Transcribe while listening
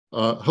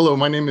Hello,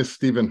 my name is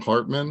Stephen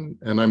Hartman,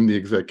 and I'm the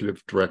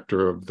Executive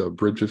Director of the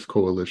BRIDGES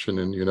Coalition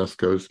in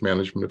UNESCO's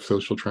Management of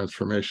Social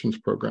Transformations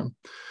program.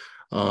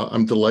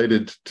 I'm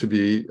delighted to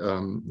be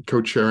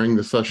co-chairing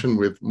the session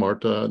with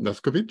Marta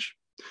NEŠKOVIĆ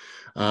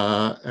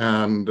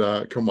and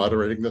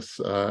co-moderating this.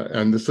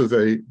 And this is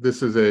a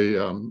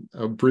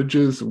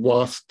BRIDGES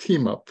WAS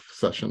team-up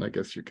session, I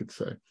guess you could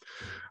say,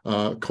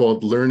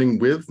 called Learning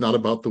With, Not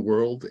About the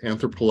World,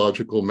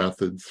 Anthropological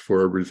Methods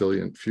for a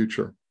Resilient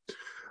Future.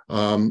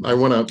 I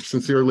want to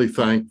sincerely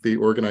thank the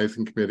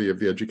organizing committee of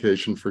the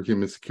Education for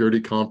Human Security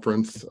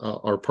Conference,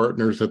 our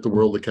partners at the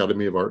World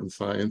Academy of Art and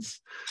Science,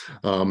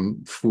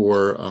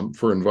 for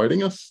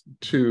inviting us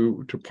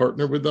to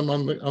partner with them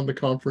on the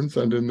conference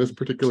and in this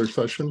particular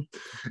session.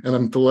 And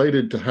I'm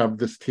delighted to have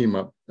this team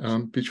up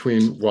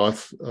between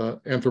WAS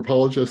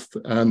anthropologist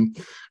and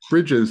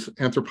BRIDGES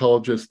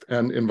anthropologist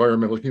and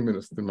environmental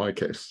humanist in my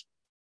case.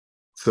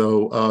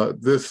 So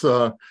this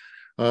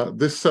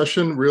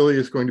session really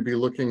is going to be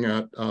looking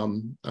at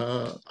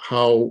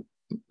how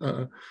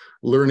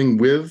learning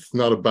with,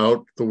 not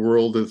about the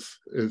world is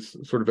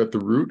sort of at the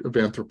root of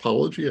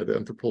anthropology, at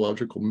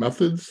anthropological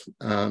methods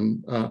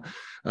and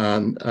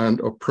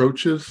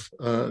approaches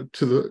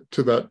to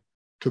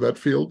that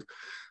field.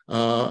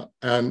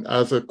 And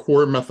as a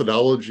core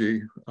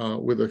methodology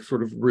with a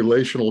sort of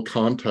relational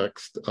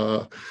context,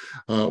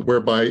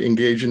 whereby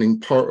engaging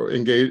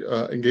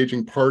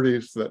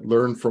parties that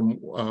learn from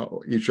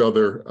each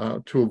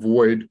other to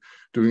avoid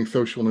doing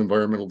social and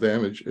environmental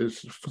damage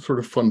is sort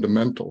of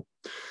fundamental.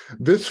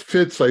 This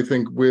fits, I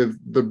think, with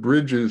the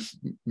BRIDGES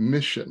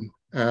mission.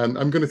 And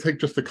I'm going to take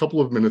just a couple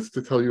of minutes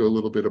to tell you a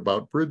little bit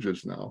about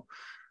BRIDGES now.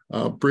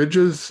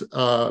 BRIDGES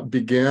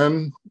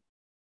began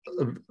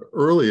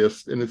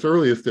in its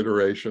earliest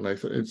iteration,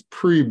 it's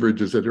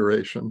pre-BRIDGES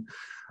iteration,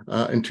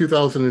 in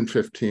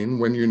 2015,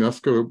 when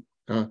UNESCO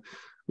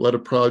led a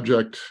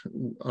project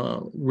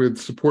with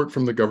support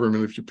from the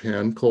government of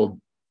Japan called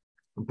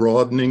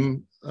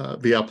Broadening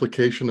the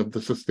Application of the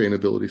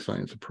Sustainability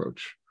Science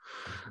Approach.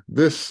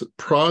 This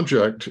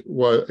project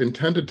was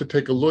intended to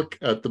take a look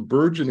at the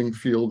burgeoning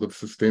field of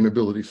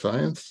sustainability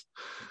science,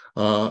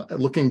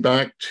 looking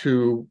back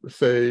to,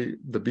 say,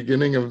 the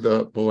beginning of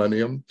the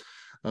millennium,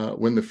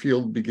 when the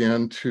field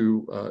began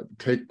to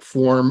take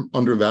form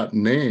under that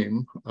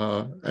name,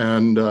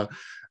 and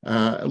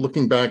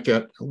looking back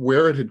at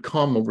where it had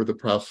come over the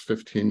past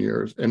 15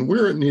 years and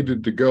where it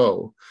needed to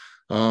go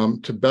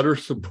to better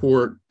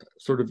support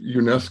sort of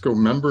UNESCO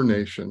member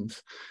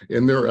nations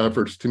in their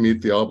efforts to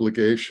meet the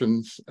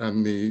obligations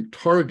and the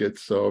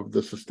targets of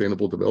the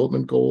Sustainable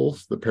Development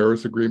Goals, the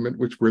Paris Agreement,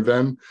 which were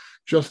then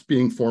just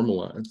being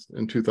formalized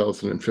in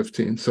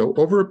 2015. So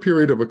over a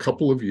period of a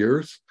couple of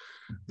years,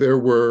 there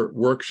were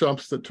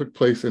workshops that took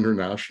place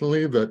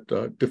internationally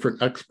that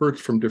different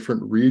experts from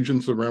different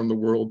regions around the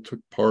world took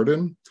part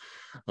in,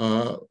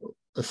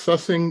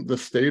 assessing the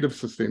state of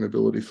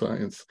sustainability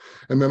science,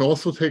 and then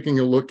also taking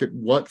a look at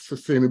what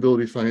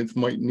sustainability science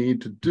might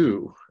need to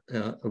do,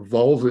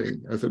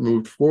 evolving as it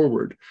moved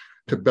forward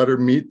to better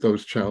meet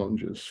those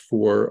challenges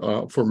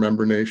for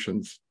member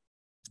nations.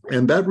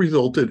 And that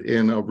resulted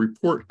in a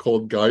report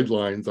called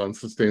Guidelines on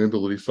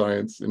Sustainability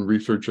Science in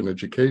Research and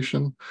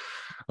Education.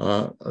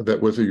 That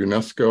was a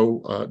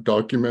UNESCO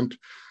document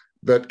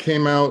that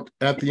came out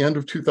at the end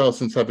of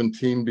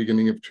 2017,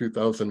 beginning of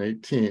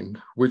 2018,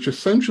 which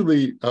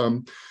essentially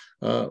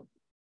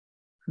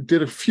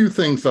did a few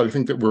things that I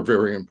think that were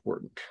very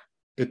important.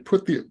 It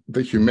put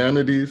the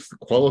humanities, the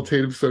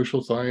qualitative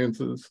social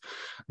sciences,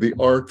 the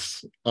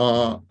arts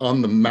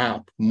on the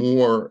map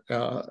more,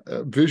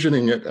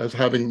 visioning it as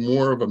having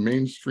more of a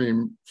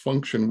mainstream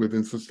function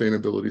within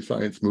sustainability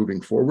science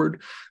moving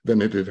forward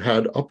than it had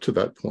had up to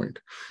that point.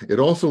 It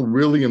also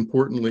really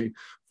importantly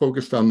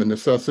focused on the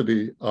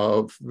necessity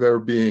of there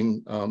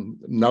being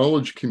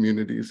knowledge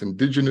communities,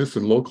 indigenous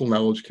and local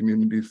knowledge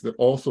communities that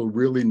also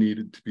really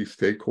needed to be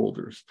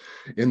stakeholders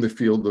in the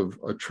field of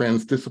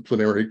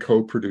transdisciplinary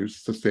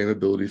co-produced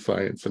sustainability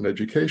science and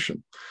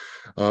education.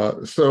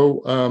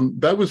 So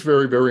that was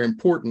very, very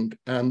important.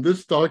 And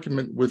this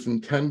document was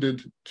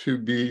intended to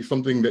be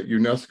something that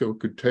UNESCO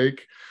could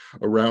take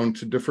around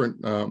to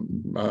different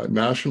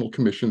national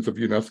commissions of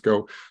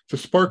UNESCO to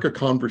spark a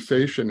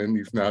conversation in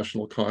these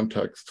national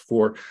contexts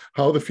for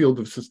how the field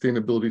of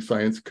sustainability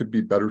science could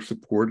be better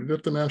supported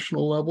at the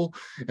national level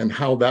and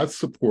how that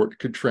support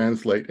could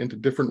translate into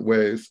different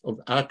ways of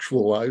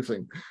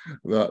actualizing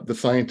the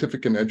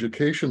scientific and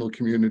educational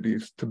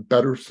communities to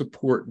better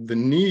support the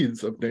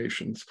needs of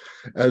nations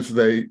as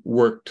they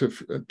work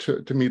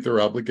to meet their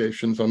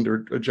obligations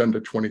under Agenda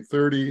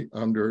 2030,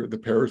 under the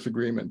Paris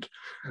Agreement,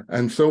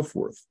 and so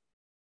forth.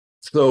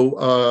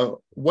 So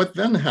what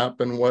then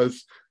happened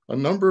was a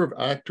number of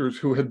actors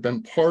who had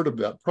been part of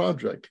that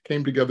project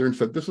came together and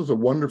said, this is a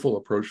wonderful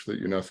approach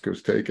that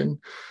UNESCO's taken,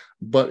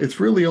 but it's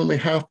really only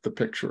half the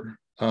picture.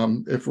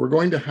 If we're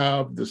going to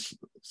have this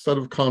set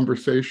of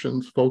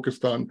conversations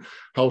focused on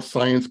how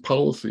science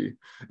policy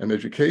and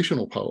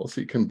educational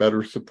policy can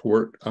better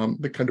support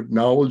the kind of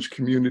knowledge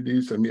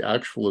communities and the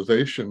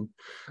actualization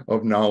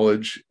of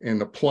knowledge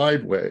in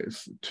applied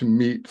ways to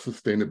meet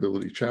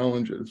sustainability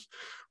challenges.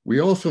 We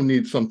also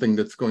need something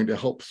that's going to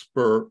help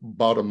spur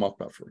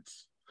bottom-up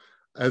efforts,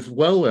 as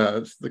well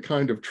as the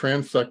kind of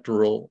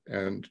transsectoral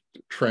and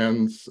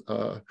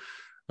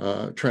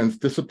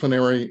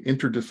transdisciplinary,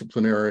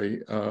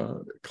 interdisciplinary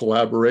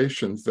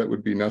collaborations that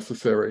would be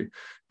necessary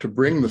to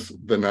bring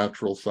the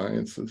natural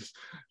sciences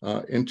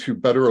into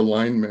better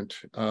alignment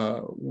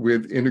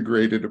with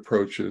integrated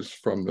approaches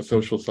from the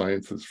social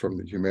sciences, from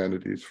the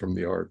humanities, from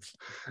the arts,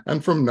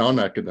 and from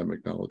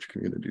non-academic knowledge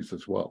communities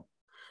as well.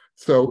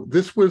 So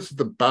this was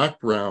the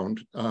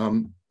background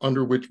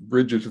under which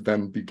Bridges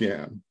then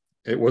began.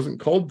 It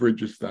wasn't called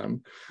Bridges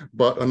then,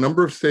 but a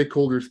number of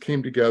stakeholders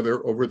came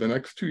together over the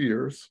next 2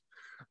 years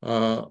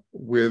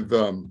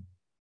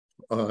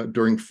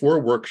during 4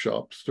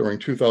 workshops during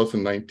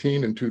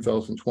 2019 and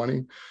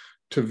 2020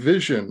 to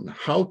vision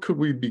how could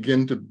we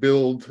begin to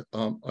build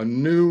a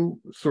new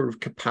sort of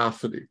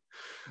capacity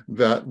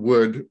that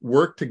would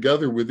work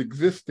together with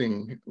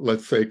existing,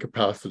 let's say,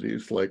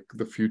 capacities like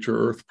the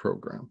Future Earth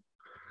program.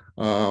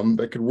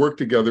 That could work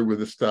together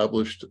with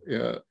established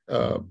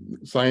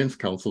science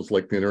councils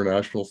like the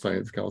International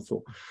Science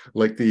Council,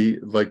 like the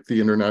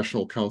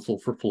International Council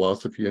for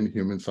Philosophy and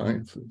Human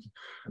Sciences,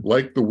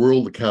 like the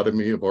World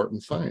Academy of Art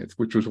and Science,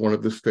 which was one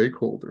of the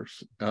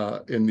stakeholders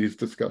in these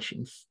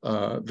discussions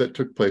that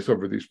took place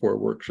over these 4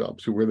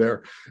 workshops, who were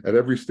there at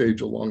every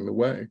stage along the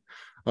way,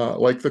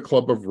 like the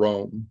Club of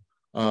Rome,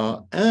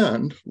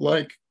 and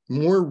like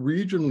more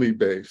regionally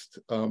based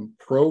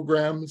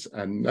programs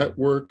and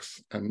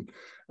networks and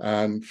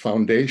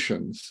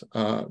foundations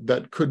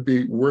that could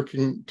be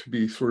working to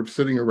be sort of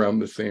sitting around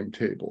the same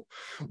table.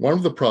 One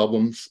of the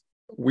problems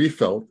we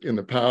felt in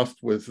the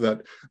past was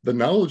that the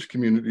knowledge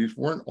communities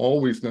weren't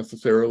always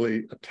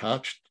necessarily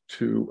attached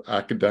to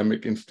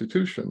academic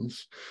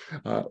institutions,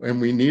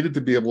 and we needed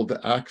to be able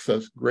to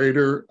access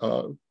greater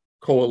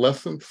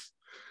coalescence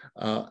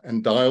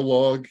and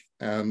dialogue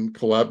and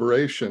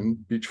collaboration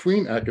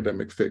between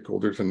academic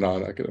stakeholders and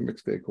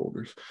non-academic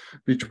stakeholders,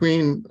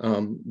 between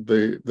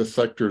the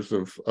sectors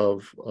of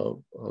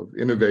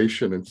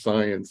innovation and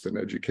science and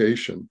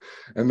education,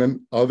 and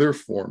then other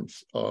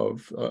forms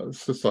of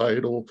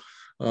societal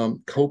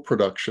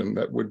co-production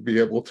that would be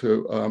able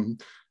to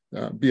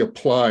be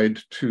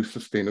applied to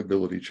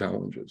sustainability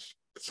challenges.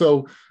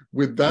 So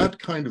with that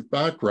kind of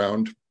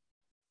background,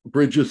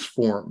 Bridges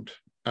formed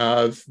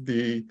as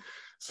the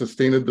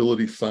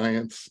Sustainability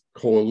Science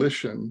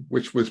Coalition,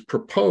 which was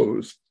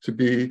proposed to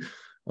be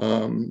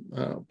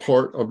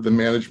part of the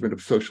Management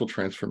of Social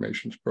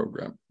Transformations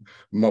program.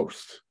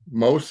 MOST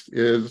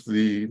is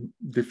the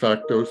de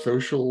facto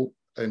Social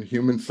and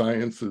Human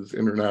Sciences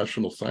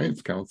International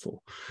Science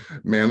Council,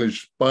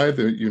 managed by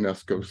the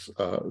UNESCO's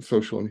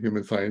social and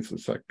human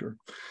sciences sector,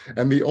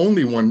 and the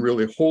only one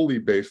really wholly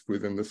based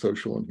within the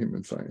social and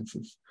human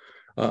sciences.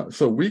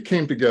 So we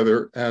came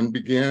together and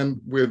began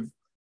with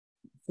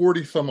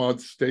 40 some odd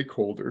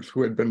stakeholders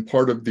who had been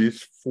part of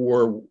these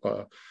 4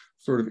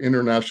 sort of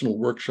international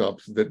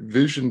workshops that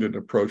visioned an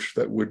approach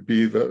that would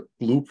be the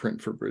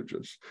blueprint for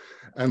Bridges,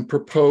 and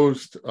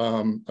proposed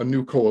a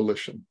new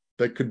coalition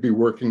that could be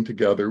working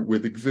together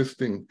with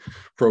existing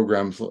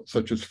programs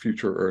such as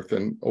Future Earth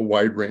and a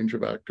wide range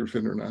of actors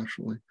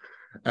internationally.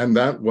 And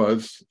that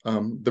was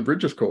the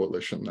Bridges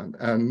Coalition.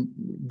 And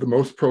the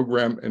MOST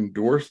program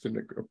endorsed and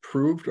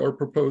approved our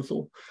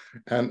proposal.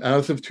 And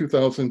as of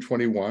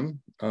 2021,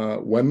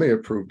 when they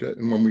approved it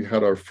and when we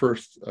had our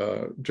first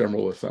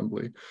General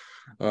Assembly,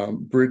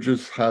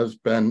 Bridges has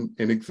been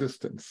in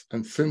existence.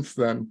 And since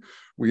then,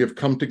 we have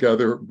come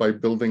together by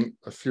building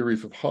a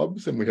series of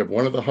hubs, and we have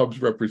one of the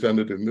hubs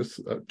represented in this,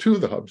 2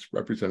 of the hubs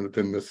represented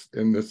in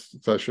this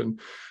session,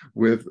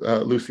 with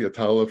Luci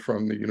ATTALA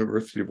from the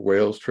University of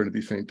Wales,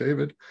 Trinity St.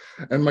 David,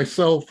 and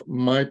myself.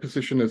 My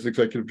position as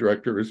executive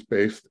director is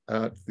based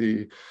at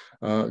the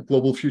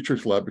Global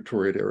Futures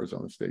Laboratory at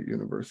Arizona State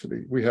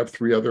University. We have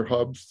 3 other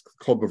hubs.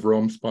 Club of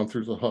Rome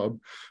sponsors a hub.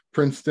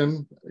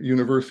 Princeton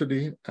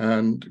University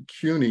and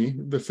CUNY,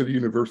 the City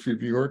University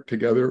of New York,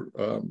 together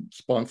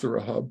sponsor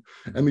a hub.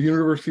 And the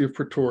University of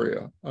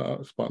Pretoria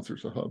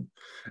sponsors a hub.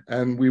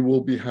 And we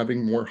will be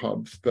having more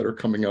hubs that are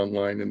coming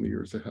online in the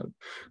years ahead.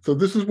 So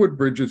this is what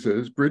Bridges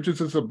is.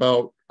 Bridges is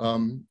about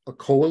a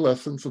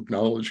coalescence of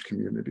knowledge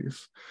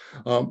communities,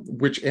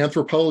 which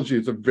anthropology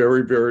is a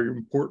very, very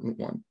important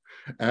one.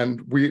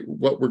 And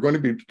what we're going to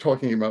be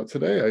talking about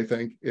today, I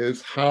think,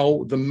 is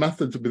how the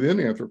methods within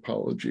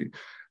anthropology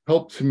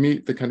help to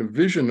meet the kind of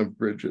vision of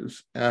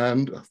Bridges.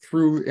 And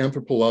through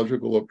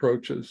anthropological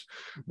approaches,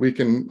 we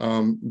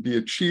can be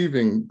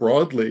achieving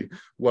broadly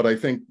what I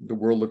think the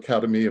World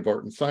Academy of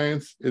Art and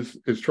Science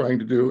is trying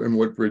to do, and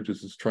what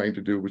Bridges is trying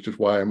to do, which is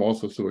why I'm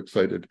also so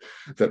excited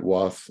that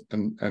WAS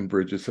and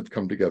Bridges have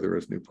come together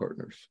as new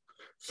partners.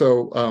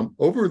 So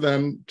over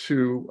then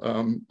to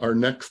our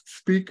next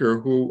speaker,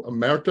 who,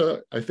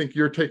 Marta, I think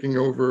you're taking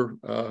over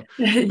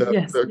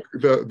Yes.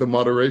 the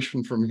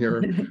moderation from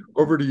here.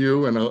 Over to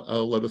you, and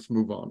I'll let us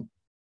move on.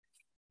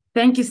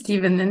 Thank you,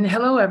 Stephen, and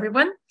hello,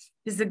 everyone.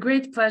 It's a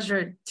great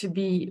pleasure to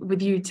be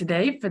with you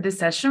today for this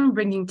session,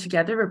 bringing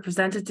together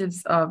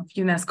representatives of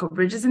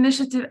UNESCO-BRIDGES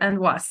initiative and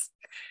WAS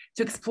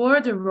to explore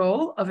the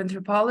role of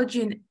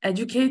anthropology in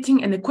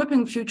educating and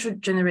equipping future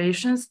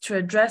generations to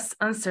address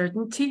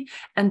uncertainty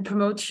and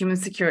promote human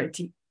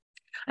security.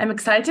 I'm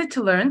excited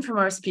to learn from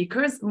our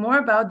speakers more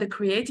about the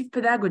creative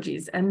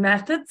pedagogies and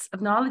methods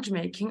of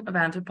knowledge-making of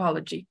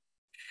anthropology.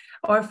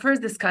 Our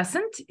first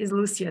discussant is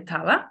Luci,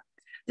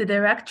 the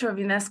director of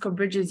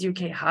UNESCO-BRIDGES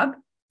UK Hub.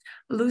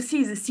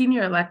 Luci is a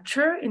senior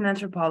lecturer in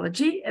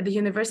anthropology at the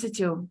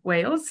University of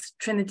Wales,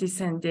 Trinity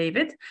St.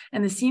 David,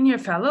 and a senior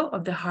fellow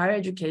of the Higher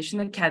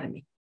Education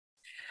Academy.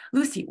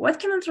 Luci, what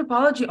can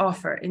anthropology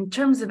offer in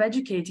terms of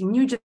educating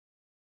new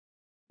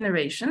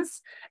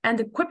generations and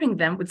equipping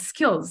them with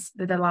skills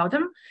that allow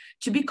them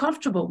to be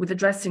comfortable with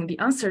addressing the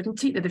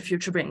uncertainty that the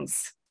future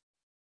brings?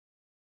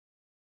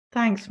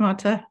 Thanks,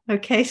 Marta.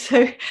 Okay,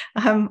 so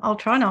I'll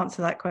try and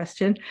answer that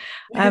question.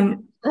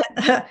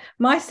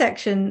 My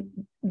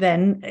section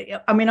then,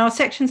 I mean, our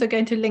sections are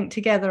going to link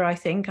together, I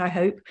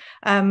hope.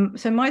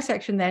 So my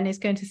section then is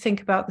going to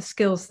think about the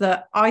skills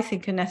that I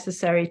think are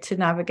necessary to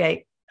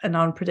navigate an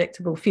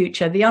unpredictable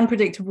future, the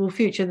unpredictable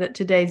future that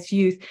today's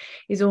youth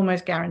is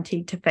almost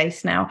guaranteed to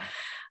face now.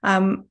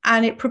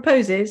 And it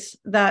proposes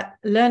that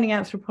learning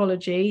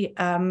anthropology,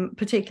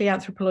 particularly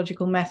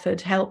anthropological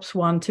methods, helps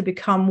one to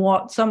become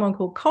what someone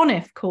called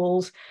Conniff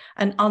calls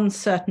an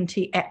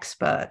uncertainty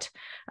expert,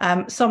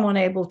 someone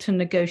able to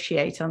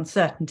negotiate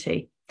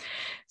uncertainty.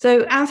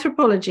 So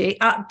anthropology,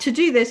 to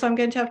do this, I'm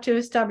going to have to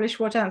establish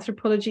what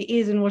anthropology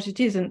is and what it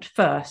isn't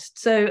first.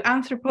 So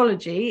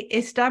anthropology,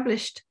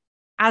 established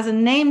as a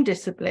named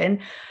discipline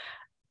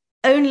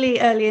only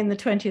early in the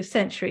 20th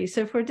century.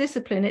 So for a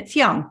discipline, it's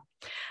young.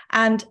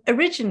 And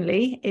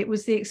originally, it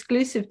was the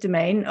exclusive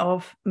domain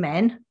of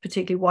men,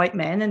 particularly white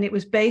men, and it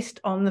was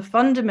based on the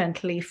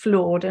fundamentally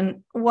flawed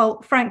and,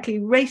 well, frankly,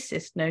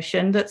 racist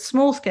notion that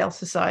small-scale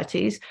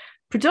societies,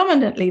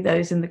 predominantly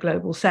those in the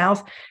global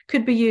south,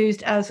 could be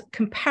used as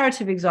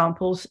comparative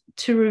examples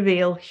to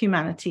reveal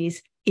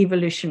humanity's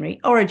evolutionary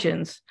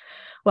origins.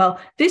 Well,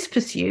 this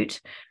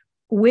pursuit,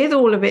 with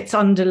all of its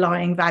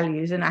underlying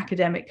values and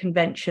academic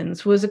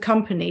conventions, was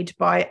accompanied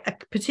by a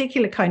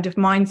particular kind of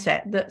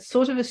mindset that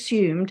sort of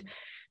assumed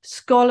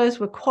scholars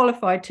were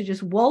qualified to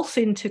just waltz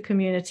into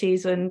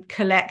communities and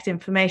collect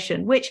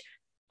information, which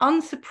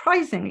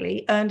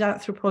unsurprisingly earned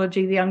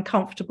anthropology the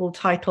uncomfortable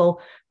title,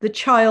 the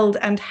child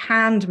and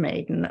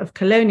handmaiden of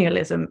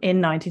colonialism in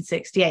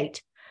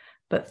 1968.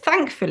 But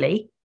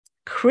thankfully,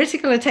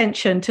 critical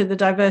attention to the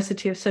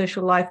diversity of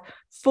social life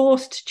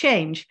forced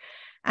change.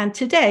 And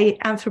today,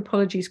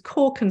 anthropology's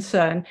core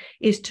concern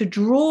is to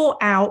draw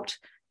out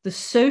the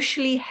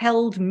socially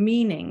held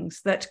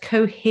meanings that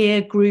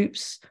cohere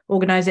groups,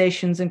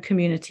 organizations, and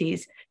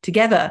communities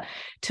together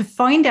to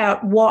find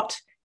out what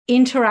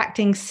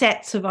interacting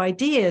sets of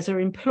ideas are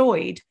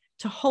employed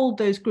to hold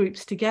those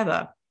groups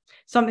together.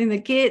 Something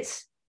that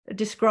Geertz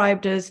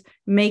described as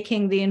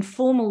making the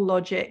informal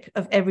logic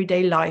of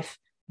everyday life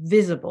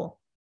visible.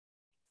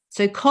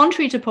 So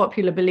contrary to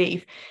popular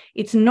belief,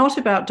 it's not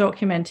about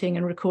documenting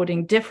and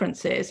recording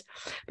differences,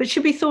 but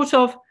should be thought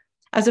of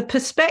as a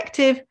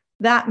perspective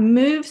that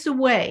moves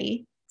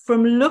away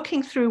from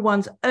looking through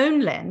one's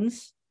own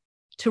lens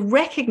to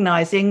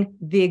recognizing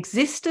the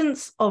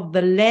existence of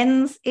the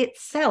lens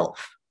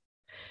itself,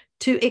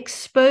 to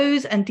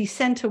expose and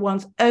decenter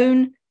one's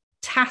own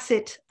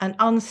tacit and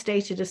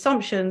unstated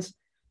assumptions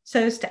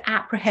so as to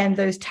apprehend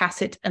those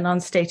tacit and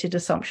unstated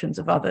assumptions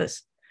of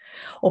others.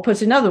 Or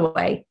put another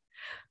way,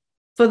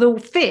 for the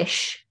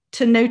fish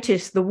to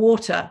notice the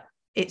water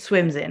it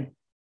swims in.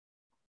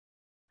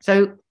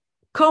 So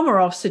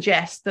Komarov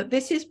suggests that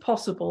this is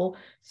possible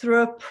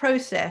through a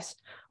process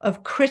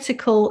of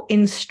critical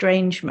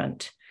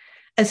estrangement,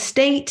 a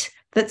state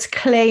that's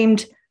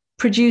claimed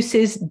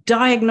produces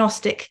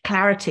diagnostic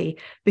clarity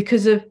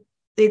because of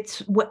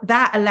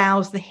that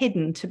allows the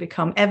hidden to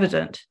become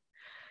evident.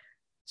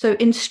 So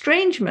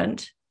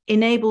estrangement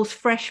enables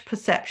fresh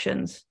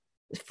perceptions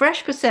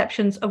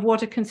of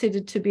what are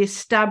considered to be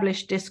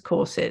established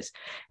discourses,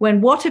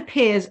 when what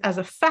appears as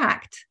a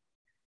fact,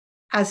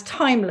 as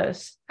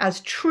timeless,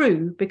 as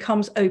true,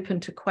 becomes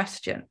open to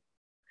question.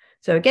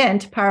 So again,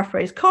 to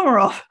paraphrase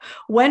Komarov,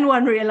 when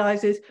one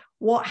realizes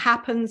what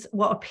happens,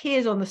 what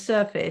appears on the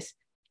surface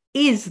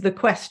is the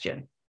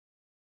question.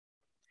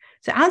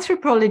 So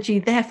anthropology,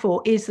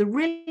 therefore, is the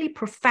really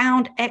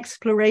profound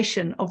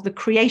exploration of the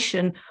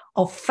creation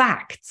of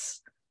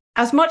facts,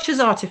 as much as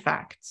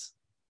artifacts,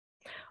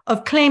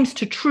 of claims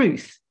to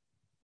truth,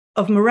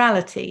 of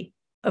morality,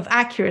 of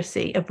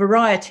accuracy, of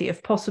variety,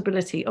 of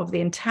possibility, of the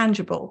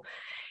intangible.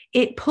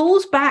 It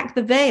pulls back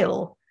the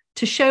veil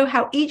to show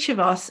how each of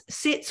us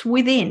sits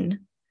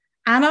within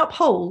and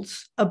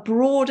upholds a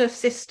broader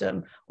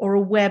system or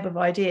a web of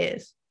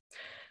ideas.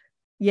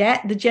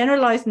 Yet the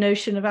generalized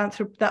notion of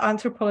that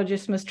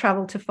anthropologists must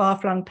travel to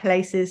far-flung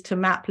places to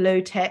map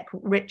low-tech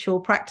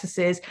ritual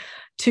practices,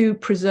 to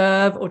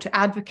preserve or to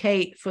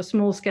advocate for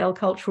small-scale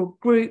cultural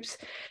groups,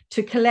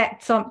 to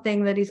collect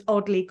something that is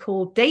oddly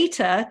called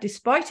data,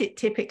 despite it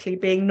typically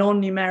being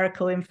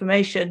non-numerical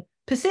information,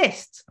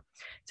 persists.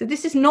 So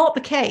this is not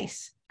the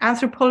case.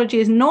 Anthropology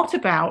is not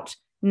about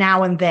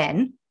now and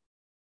then,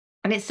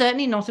 and it's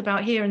certainly not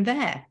about here and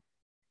there.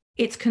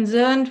 It's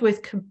concerned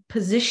with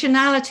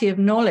positionality of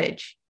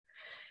knowledge,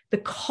 the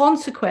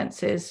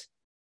consequences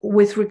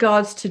with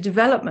regards to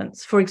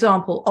developments, for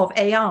example, of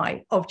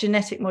AI, of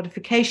genetic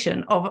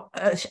modification, of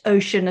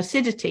ocean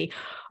acidity,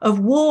 of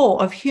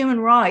war, of human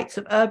rights,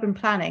 of urban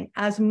planning,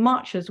 as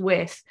much as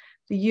with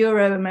the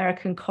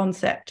Euro-American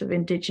concept of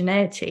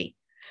indigeneity.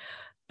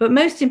 But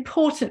most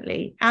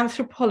importantly,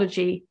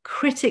 anthropology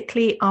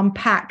critically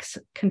unpacks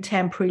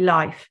contemporary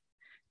life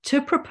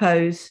to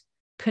propose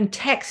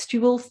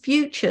contextual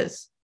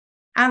futures.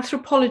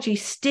 Anthropology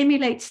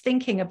stimulates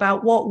thinking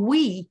about what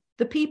we,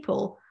 the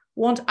people,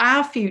 want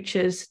our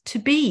futures to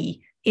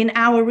be in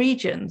our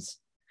regions.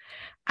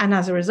 And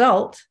as a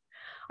result,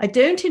 I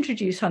don't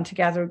introduce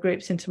hunter-gatherer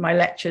groups into my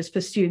lectures for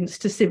students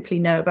to simply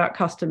know about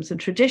customs and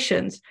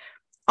traditions.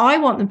 I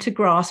want them to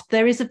grasp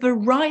there is a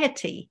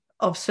variety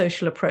of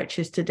social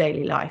approaches to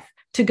daily life,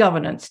 to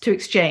governance, to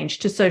exchange,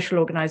 to social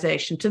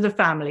organization, to the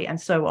family,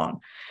 and so on,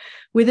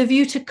 with a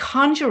view to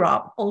conjure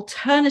up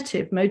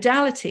alternative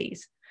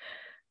modalities.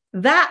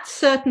 That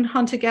certain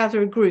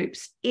hunter-gatherer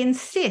groups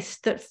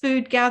insist that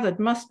food gathered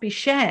must be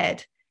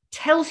shared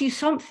tells you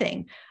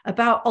something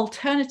about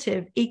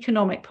alternative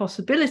economic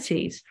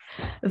possibilities.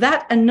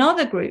 That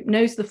another group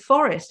knows the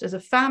forest as a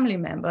family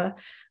member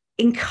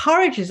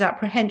encourages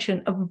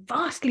apprehension of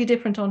vastly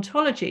different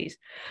ontologies,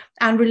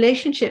 and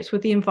relationships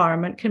with the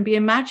environment can be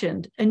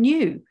imagined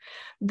anew.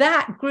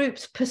 That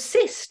groups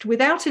persist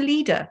without a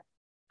leader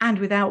and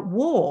without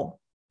war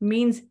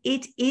means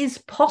it is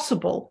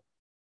possible.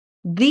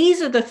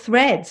 These are the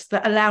threads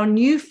that allow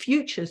new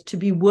futures to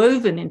be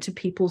woven into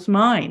people's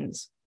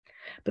minds.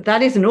 But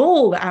that isn't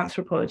all that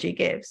anthropology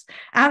gives.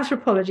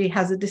 Anthropology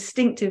has a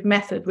distinctive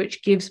method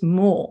which gives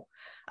more,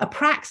 a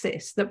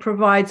praxis that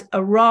provides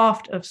a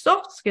raft of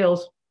soft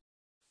skills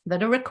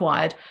that are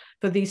required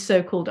for these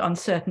so-called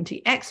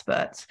uncertainty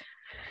experts.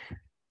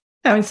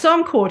 Now, in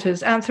some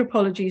quarters,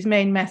 anthropology's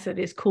main method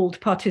is called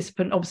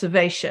participant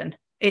observation.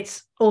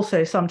 It's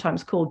also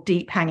sometimes called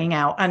deep hanging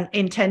out. And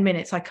in 10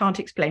 minutes, I can't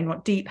explain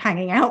what deep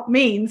hanging out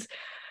means.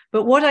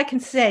 But what I can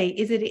say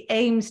is that it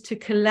aims to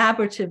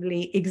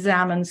collaboratively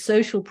examine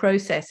social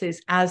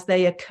processes as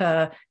they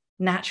occur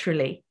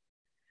naturally,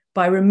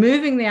 by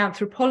removing the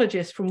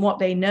anthropologist from what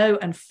they know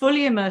and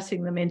fully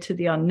immersing them into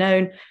the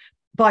unknown,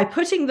 by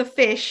putting the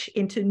fish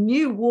into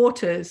new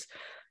waters.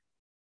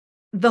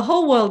 The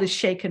whole world is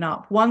shaken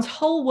up. One's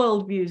whole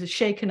worldviews are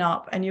shaken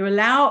up, and you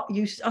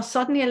are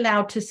suddenly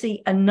allowed to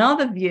see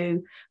another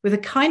view with a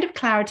kind of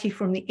clarity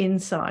from the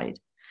inside.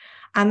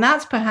 And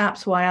that's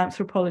perhaps why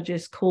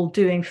anthropologists call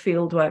doing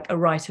fieldwork a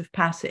rite of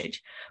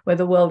passage, where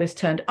the world is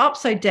turned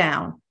upside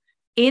down,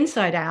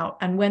 inside out,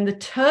 and when the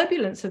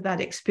turbulence of that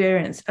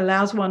experience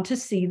allows one to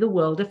see the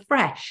world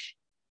afresh.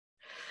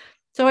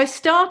 So I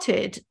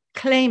started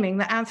claiming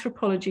that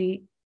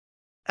anthropology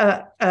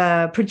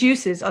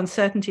produces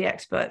uncertainty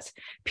experts,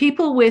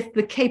 people with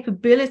the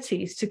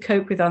capabilities to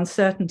cope with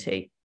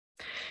uncertainty.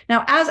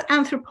 Now, as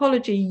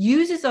anthropology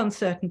uses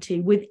uncertainty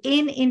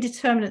within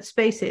indeterminate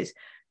spaces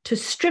to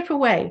strip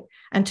away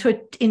and to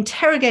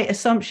interrogate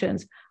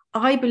assumptions,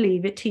 I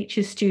believe it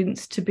teaches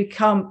students to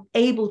become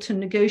able to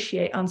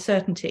negotiate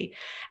uncertainty.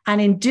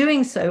 And in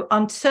doing so,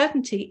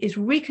 uncertainty is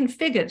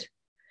reconfigured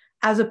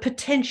as a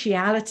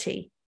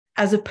potentiality,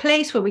 as a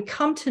place where we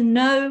come to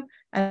know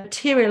and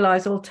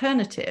materialize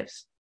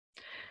alternatives.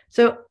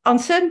 So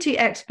uncertainty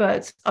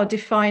experts are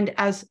defined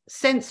as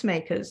sense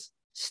makers,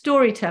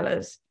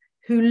 storytellers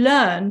who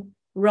learn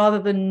rather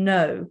than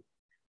know,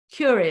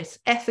 curious,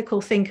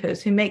 ethical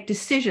thinkers who make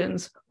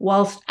decisions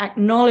whilst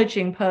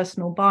acknowledging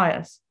personal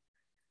bias.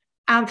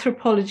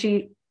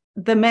 Anthropology,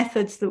 the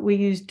methods that we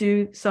use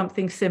do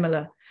something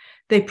similar.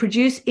 They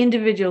produce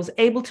individuals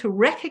able to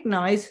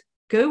recognize,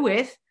 go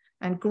with,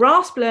 and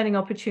grasp learning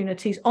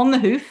opportunities on the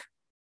hoof,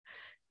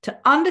 to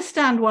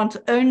understand one's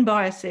own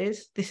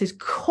biases. This is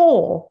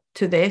core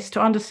to this,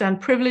 to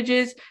understand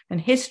privileges and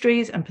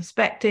histories and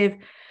perspective,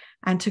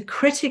 and to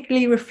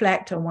critically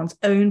reflect on one's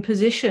own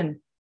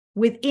position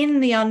within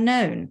the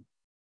unknown,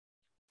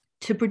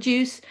 to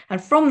produce,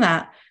 and from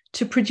that,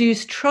 to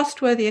produce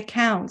trustworthy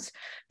accounts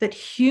that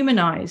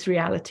humanize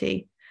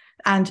reality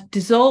and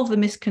dissolve the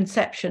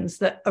misconceptions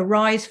that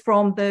arise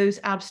from those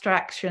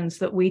abstractions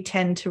that we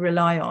tend to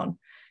rely on.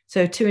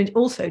 So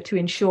also to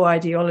ensure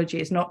ideology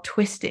is not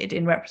twisted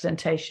in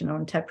representation or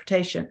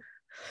interpretation.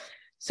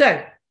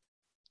 So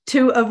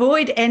to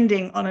avoid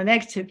ending on a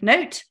negative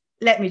note,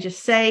 let me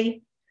just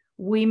say,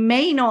 we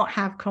may not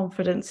have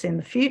confidence in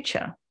the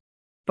future,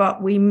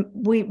 but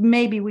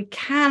maybe we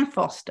can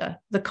foster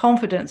the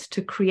confidence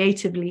to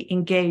creatively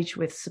engage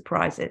with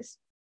surprises.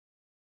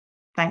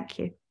 Thank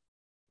you.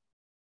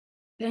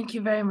 Thank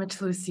you very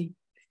much, Lucy.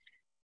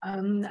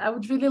 I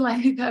would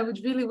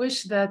really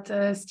wish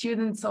that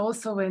students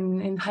also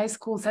in high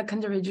school,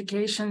 secondary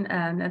education,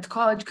 and at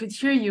college could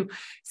hear you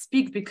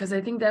speak, because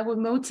I think that would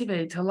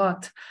motivate a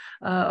lot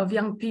of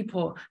young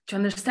people to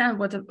understand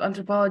what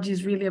anthropology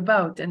is really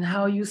about and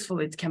how useful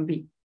it can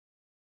be.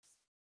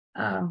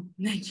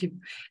 Thank you.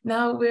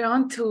 Now we're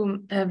on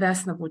to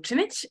Vesna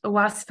VUČINIĆ, a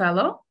WAS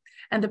Fellow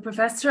and a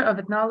Professor of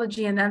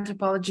Ethnology and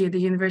Anthropology at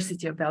the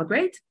University of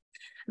Belgrade.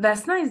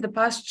 Vesna is the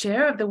past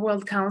chair of the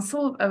World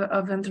Council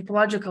of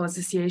Anthropological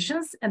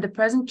Associations and the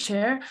present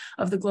chair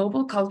of the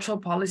Global Cultural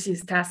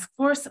Policies Task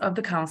Force of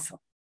the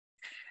Council.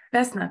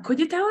 Vesna, could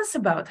you tell us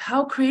about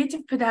how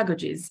creative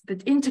pedagogies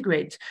that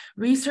integrate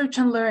research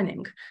and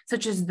learning,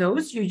 such as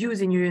those you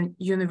use in your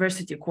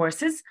university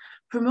courses,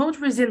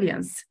 promote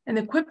resilience and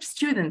equip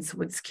students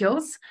with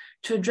skills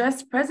to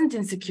address present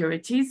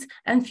insecurities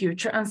and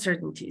future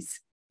uncertainties?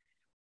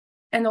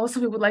 And also,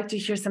 we would like to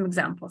hear some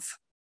examples.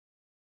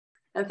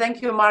 And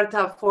thank you,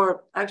 Marta,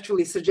 for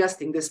actually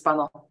suggesting this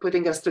panel,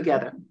 putting us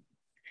together.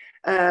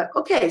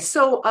 Okay,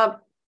 so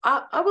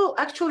I will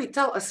actually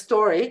tell a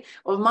story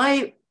of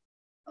my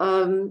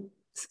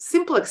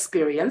simple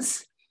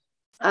experience,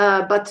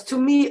 but to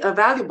me a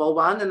valuable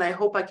one, and I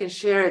hope I can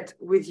share it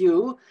with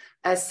you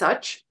as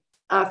such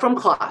from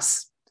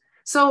class.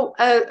 So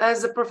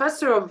as a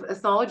professor of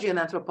ethnology and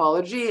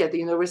anthropology at the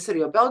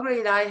University of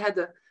Belgrade, I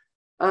had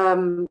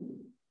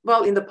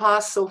well, in the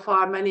past, so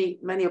far, many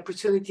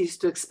opportunities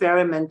to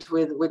experiment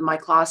with my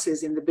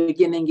classes. In the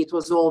beginning, it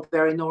was all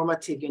very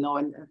normative, you know,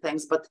 and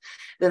things. But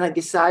then I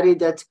decided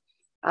that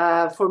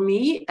for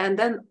me, and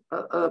then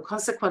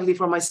consequently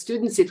for my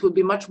students, it would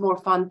be much more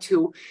fun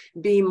to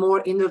be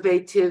more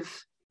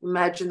innovative,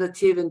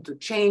 imaginative, and to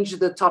change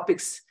the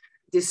topics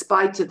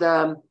despite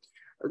the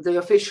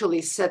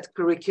officially set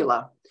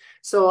curricula.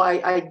 So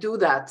I do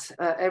that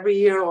every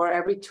year or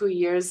every 2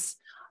 years.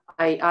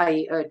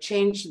 I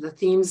change the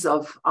themes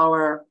of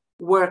our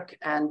work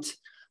and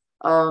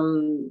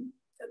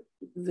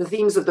the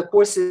themes of the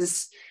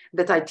courses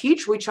that I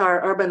teach, which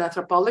are urban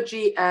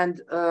anthropology and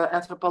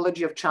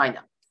anthropology of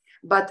China.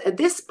 But at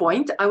this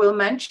point, I will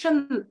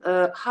mention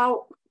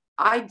how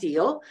I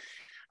deal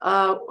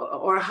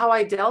or how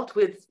I dealt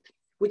with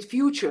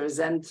futures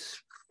and,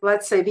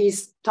 let's say,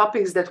 these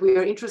topics that we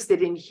are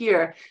interested in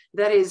here.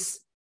 That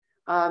is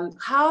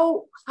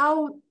how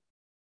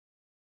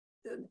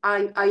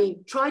I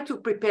try to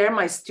prepare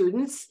my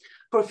students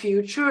for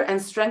future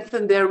and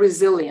strengthen their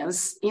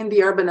resilience in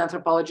the urban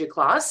anthropology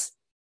class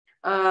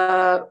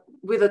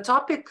with a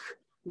topic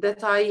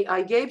that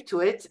I gave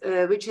to it,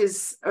 which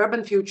is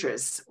urban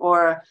futures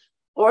or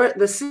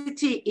the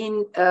city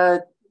in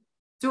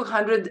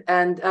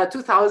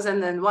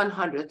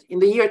 2100, in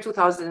the year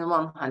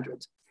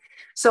 2100.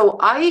 So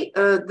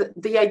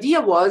the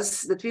idea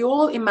was that we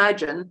all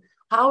imagine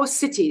how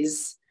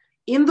cities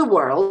in the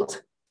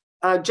world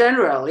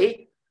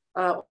generally,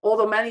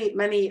 although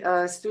many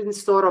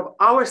students thought of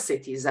our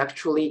cities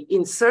actually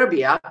in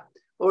Serbia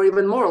or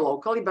even more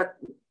locally, but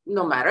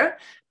no matter,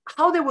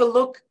 how they will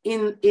look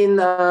in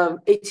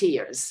 80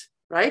 years,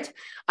 right?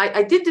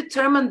 I did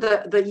determine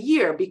the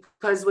year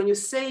because when you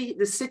say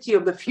the city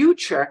of the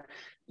future,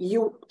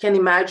 you can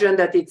imagine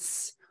that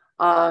it's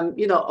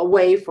you know,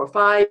 away for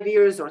 5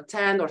 years or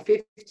 10 or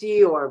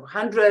 50 or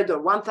 100 or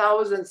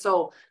 1,000.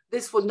 So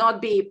this would not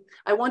be,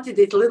 I wanted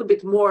it a little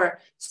bit more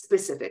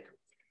specific.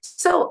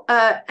 So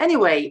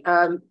anyway,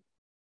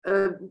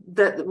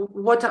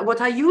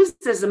 what I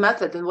used as a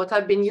method and what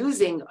I've been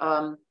using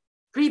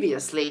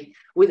previously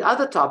with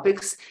other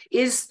topics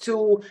is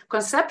to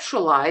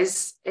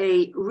conceptualize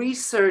a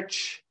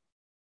research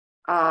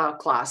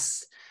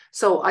class.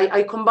 So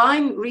I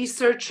combine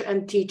research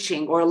and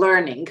teaching or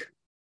learning.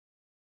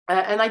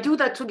 And I do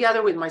that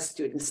together with my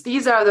students.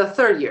 These are the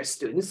third-year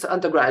students,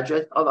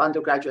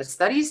 undergraduate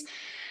studies.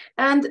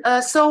 And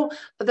so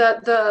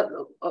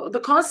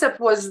the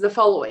concept was the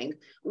following.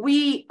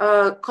 We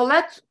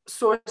collect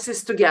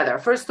sources together.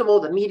 First of all,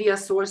 the media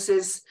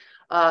sources,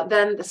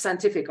 then the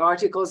scientific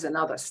articles and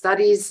other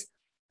studies.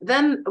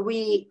 Then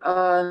we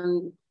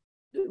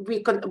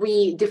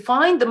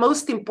define the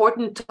most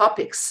important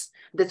topics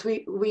that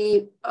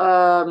we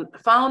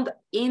found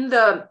in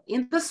the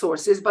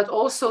sources, but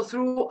also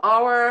through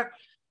our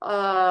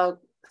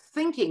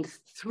thinking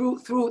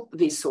through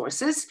these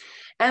sources.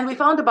 And we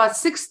found about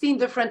 16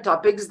 different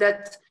topics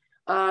that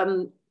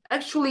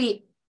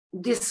actually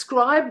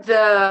describe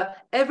the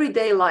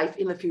everyday life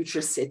in the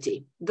future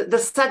city, the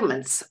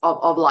segments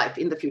of life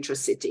in the future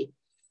city.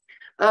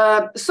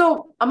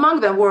 So among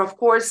them were, of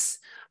course,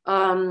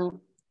 the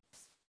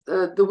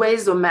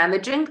ways of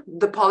managing,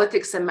 the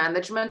politics and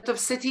management of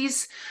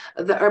cities,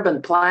 the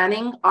urban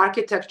planning,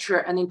 architecture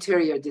and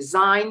interior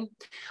design,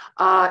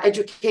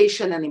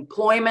 education and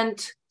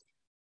employment,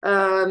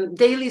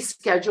 daily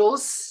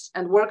schedules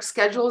and work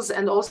schedules,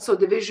 and also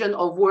division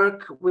of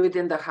work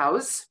within the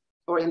house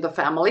or in the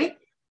family.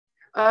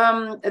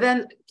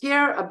 Then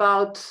care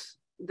about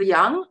the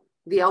young,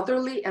 the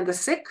elderly, and the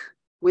sick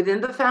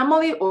within the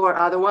family or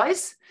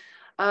otherwise.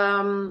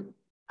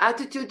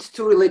 Attitude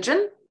to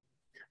religion,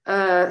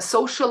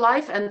 social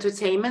life,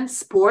 entertainment,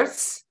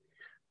 sports,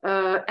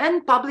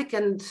 and public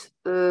and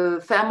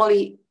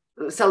family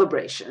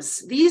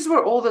celebrations. These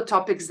were all the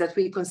topics that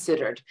we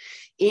considered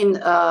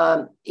in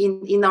our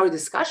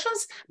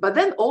discussions, but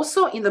then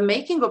also in the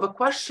making of a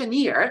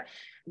questionnaire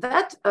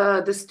that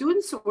the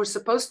students were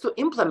supposed to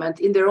implement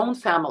in their own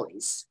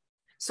families.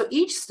 So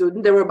each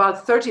student, there were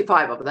about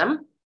 35 of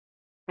them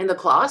in the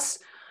class,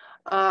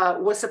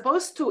 was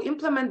supposed to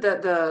implement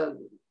the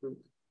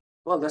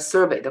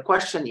survey, the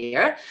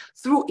questionnaire,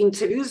 through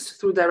interviews,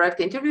 through direct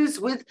interviews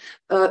with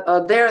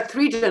their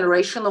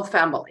three-generational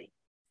family,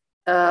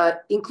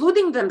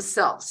 including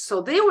themselves. So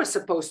they were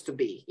supposed to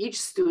be, each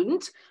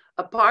student,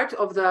 a part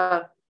of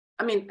an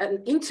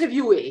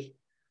interviewee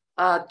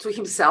to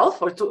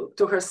himself or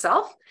to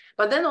herself,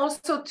 but then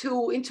also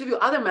to interview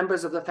other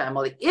members of the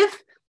family.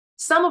 If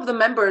some of the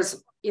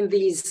members in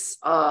these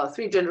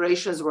three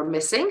generations were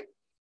missing,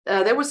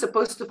 they were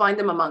supposed to find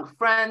them among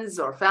friends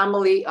or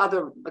family,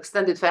 other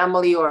extended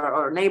family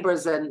or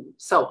neighbors and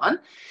so on.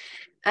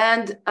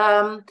 And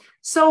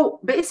so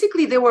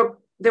basically they were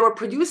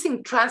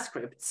producing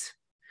transcripts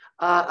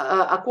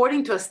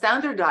according to a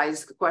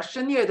standardized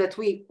questionnaire that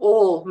we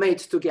all made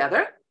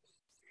together,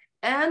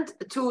 and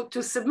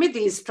to submit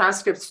these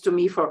transcripts to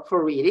me for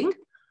reading,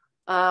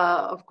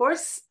 of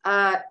course,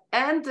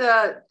 and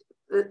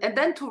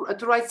then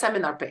to write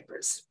seminar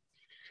papers.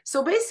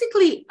 So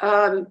basically,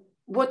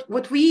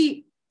 what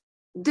we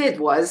did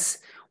was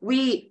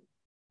we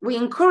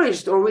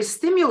encouraged or we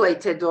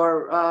stimulated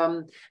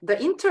or the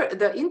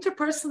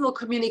interpersonal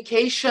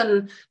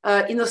communication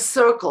in a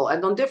circle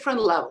and on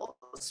different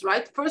levels,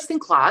 right? First in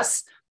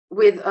class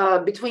with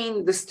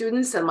between the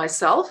students and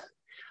myself,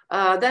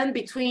 then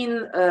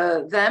between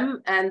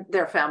them and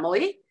their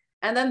family,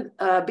 and then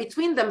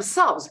between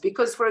themselves,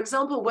 because, for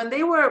example, when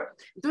they were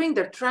doing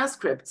their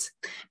transcripts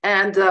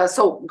and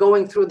so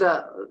going through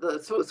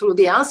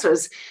the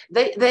answers,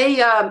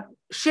 they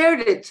shared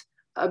it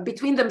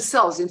between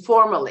themselves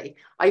informally.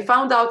 I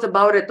found out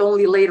about it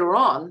only later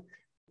on,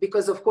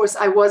 because of course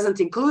I wasn't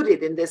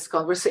included in this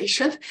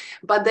conversation,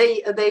 but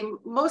they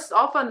most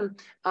often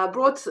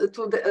brought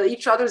to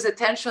each other's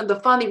attention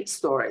the funny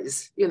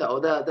stories, you know,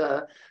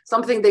 the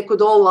something they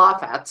could all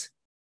laugh at,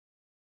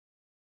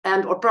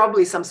 or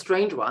probably some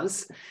strange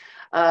ones.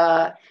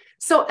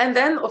 So, and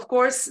then of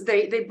course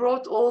they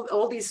brought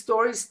all these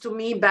stories to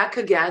me back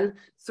again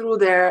through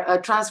their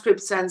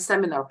transcripts and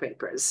seminar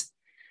papers.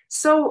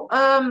 So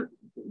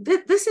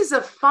this is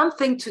a fun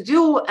thing to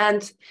do,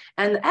 and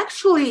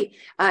actually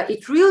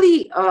it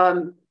really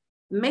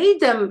made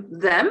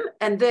them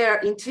and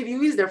their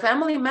interviewees, their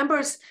family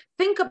members,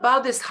 think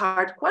about this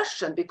hard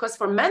question, because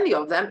for many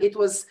of them it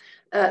was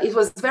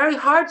very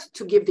hard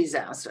to give these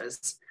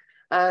answers.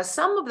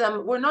 Some of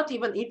them were not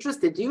even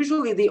interested.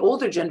 Usually the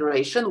older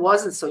generation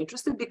wasn't so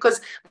interested, because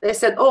they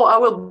said, oh,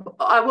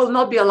 I will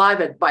not be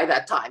alive by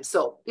that time.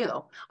 So, you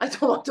know, I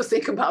don't want to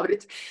think about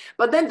it.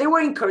 But then they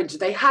were encouraged.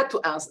 They had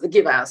to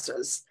give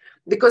answers,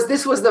 because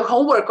this was the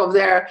homework of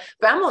their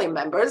family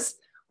members,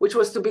 which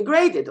was to be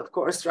graded, of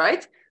course,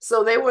 right?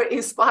 So they were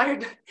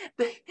inspired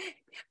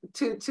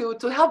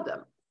to help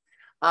them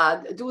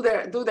do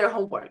their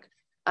homework.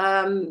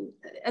 And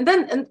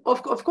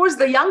of course,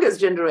 the youngest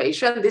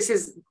generation, this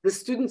is the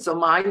students of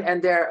mine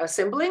and their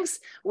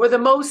siblings, were the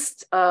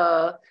most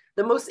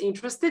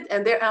interested,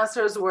 and their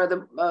answers were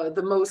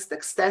the most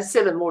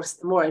extensive and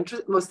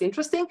most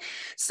interesting.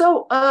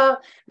 So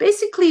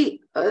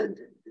basically,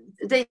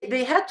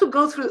 they had to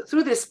go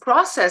through this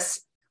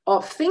process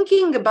of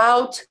thinking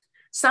about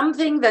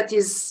something that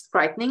is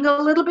frightening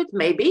a little bit,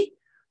 maybe.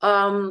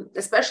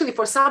 Especially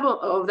for some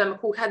of them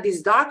who had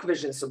these dark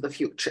visions of the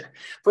future.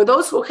 For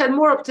those who had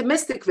more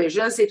optimistic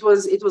visions, it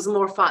was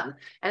more fun.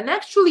 And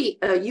actually,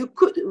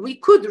 we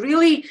could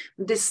really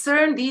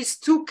discern these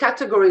two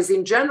categories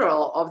in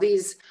general of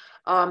these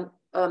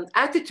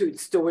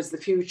attitudes towards the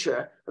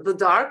future: the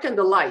dark and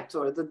the light,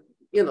 or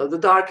the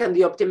dark and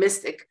the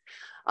optimistic,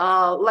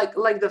 like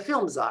the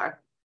films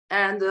are.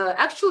 And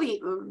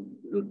actually,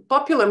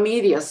 popular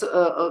media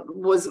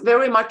was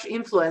very much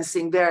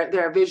influencing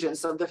their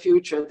visions of the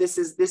future. This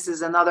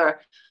is another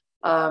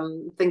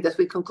thing that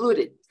we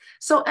concluded.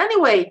 So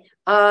anyway,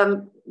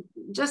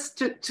 just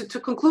to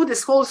conclude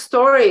this whole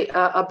story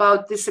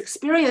about this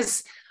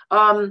experience,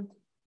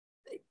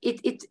 it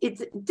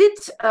did.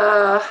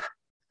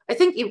 I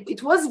think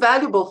it was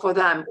valuable for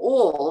them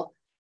all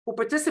who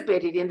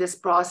participated in this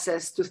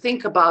process to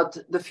think about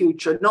the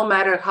future, no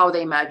matter how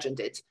they imagined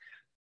it,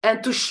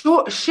 and to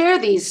share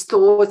these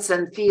thoughts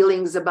and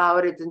feelings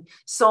about it and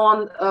so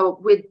on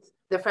with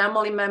their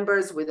family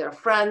members, with their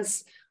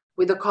friends,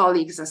 with the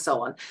colleagues, and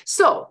so on.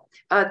 So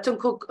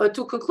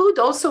to conclude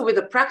also with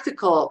a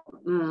practical,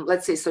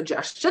 let's say,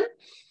 suggestion,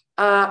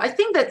 I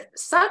think that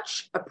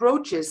such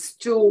approaches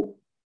to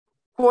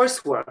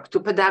coursework, to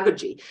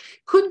pedagogy,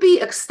 could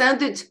be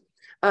extended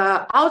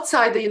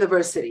outside the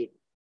university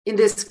in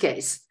this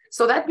case.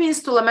 So that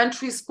means to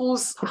elementary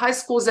schools, high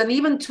schools, and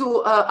even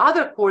to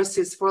other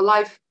courses for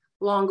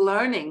lifelong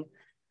learning.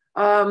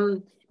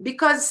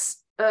 Because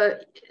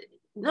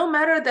no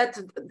matter that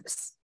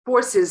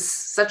courses,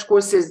 such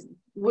courses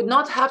would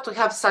not have to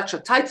have such a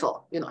title,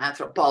 you know,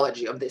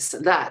 anthropology of this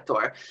and that,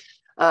 or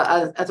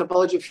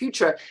anthropology of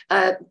future.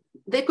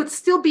 They could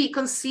still be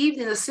conceived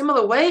in a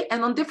similar way and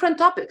on different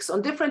topics,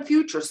 on different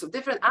futures, of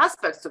different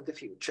aspects of the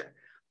future,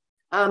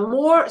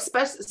 more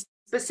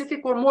specific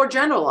or more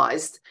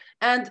generalized.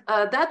 And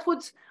that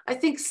would, I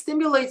think,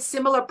 stimulate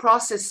similar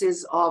processes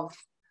of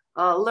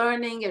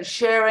learning and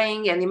sharing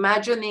and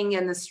imagining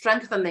and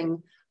strengthening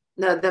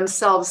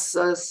themselves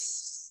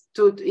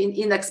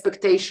in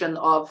expectation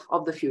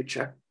of the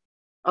future.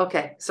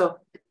 Okay, so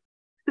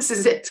this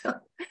is it.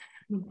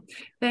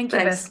 Thank you,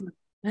 Vesna.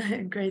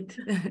 Great.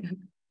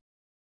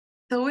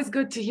 It's always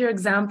good to hear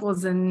examples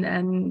and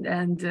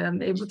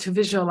able to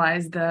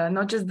visualize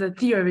not just the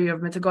theory of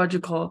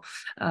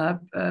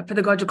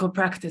pedagogical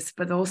practice,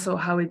 but also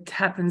how it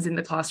happens in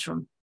the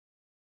classroom.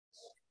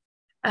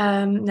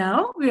 Now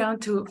we're on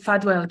to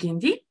Fadwa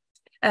El-Guindi,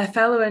 a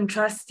fellow and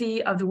trustee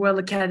of the World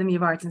Academy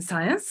of Art and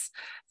Science.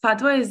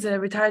 Fadwa is a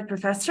retired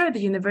professor at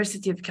the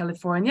University of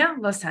California,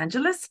 Los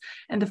Angeles,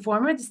 and the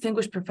former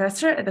distinguished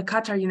professor at the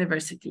Qatar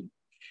University.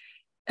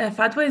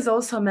 Fadwa is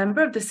also a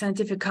member of the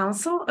Scientific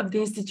Council of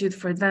the Institute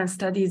for Advanced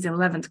Studies in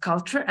Levant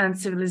Culture and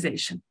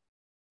Civilization.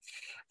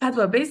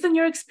 Fadwa, based on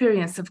your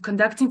experience of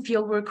conducting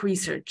fieldwork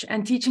research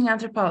and teaching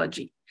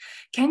anthropology,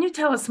 can you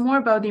tell us more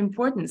about the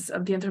importance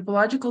of the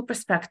anthropological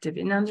perspective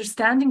in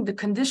understanding the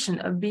condition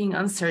of being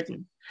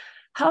uncertain?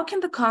 How can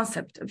the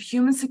concept of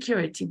human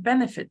security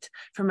benefit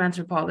from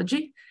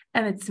anthropology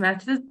and its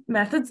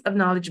methods of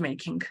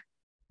knowledge-making?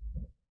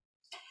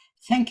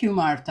 Thank you,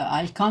 Marta.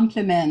 I'll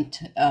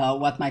complement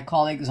what my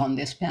colleagues on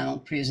this panel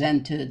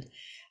presented.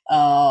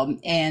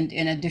 And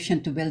in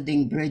addition to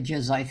building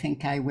bridges, I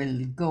think I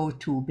will go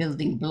to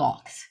building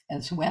blocks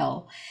as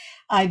well.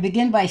 I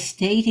begin by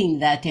stating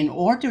that in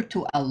order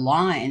to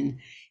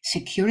align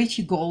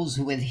security goals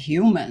with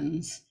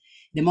humans,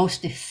 the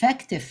most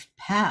effective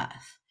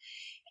path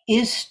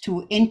is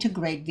to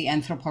integrate the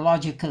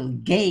anthropological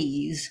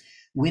gaze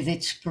with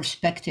its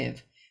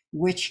perspective,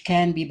 which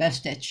can be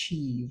best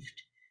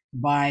achieved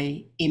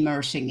by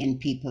immersing in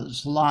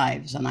people's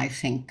lives. And I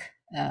think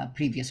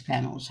previous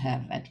panels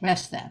have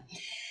addressed that.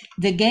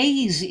 The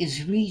gaze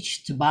is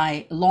reached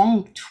by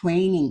long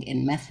training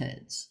in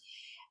methods.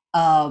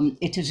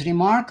 It is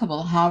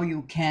remarkable how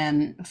you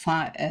can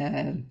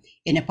find,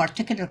 in a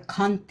particular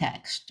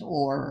context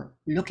or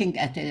looking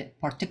at a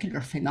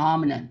particular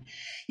phenomenon,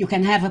 you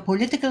can have a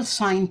political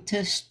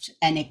scientist,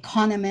 an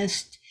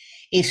economist,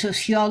 a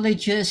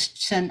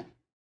sociologist, an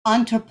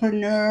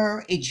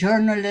entrepreneur, a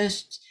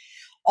journalist,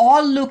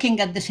 all looking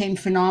at the same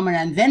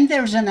phenomenon. Then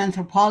there's an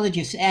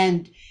anthropologist,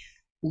 and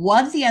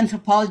what the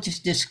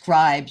anthropologist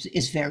describes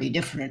is very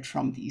different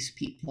from these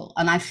people.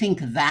 And I think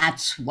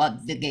that's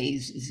what the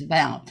gaze is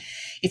about.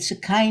 It's a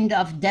kind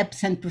of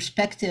depth and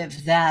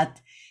perspective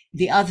that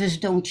the others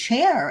don't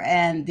share.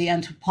 And the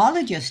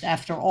anthropologist,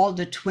 after all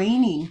the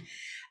training,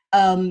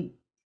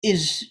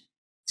 is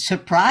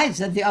surprised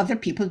that the other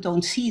people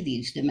don't see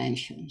these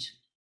dimensions.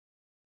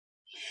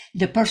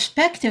 The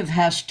perspective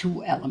has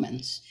two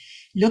elements: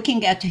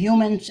 looking at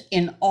humans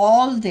in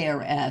all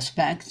their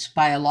aspects,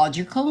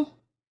 biological,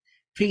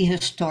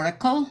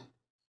 prehistorical,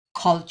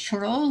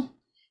 cultural,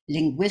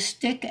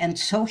 linguistic, and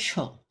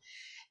social.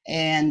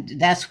 And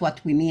that's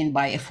what we mean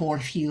by a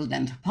four-field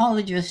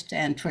anthropologist.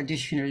 And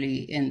traditionally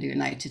in the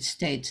United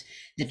States,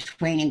 the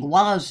training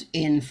was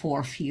in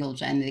four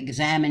fields, and the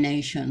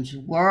examinations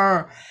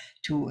were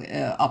to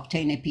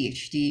obtain a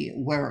PhD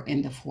were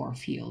in the four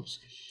fields.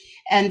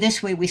 And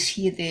this way we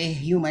see the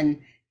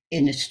human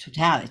in its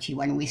totality.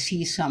 When we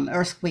see some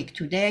earthquake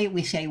today,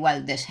 we say,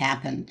 well, this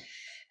happened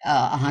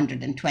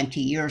 120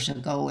 years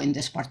ago in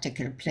this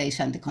particular place,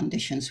 and the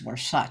conditions were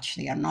such.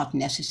 They are not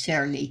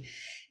necessarily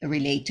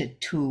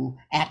related to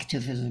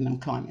activism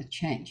and climate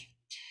change.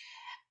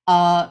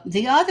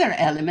 The other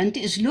element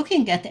is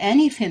looking at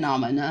any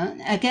phenomena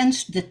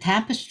against the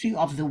tapestry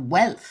of the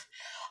wealth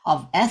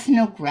of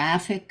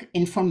ethnographic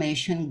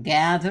information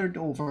gathered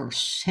over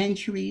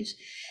centuries.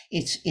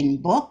 It's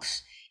in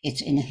books,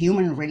 it's in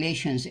human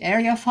relations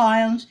area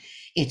files,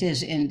 it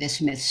is in the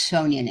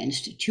Smithsonian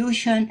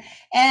Institution,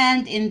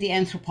 and in the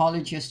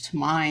anthropologist's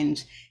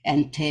minds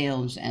and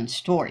tales and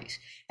stories.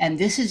 And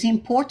this is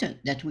important,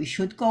 that we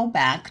should go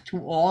back to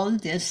all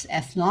this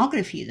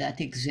ethnography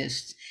that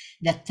exists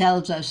that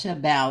tells us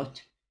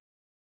about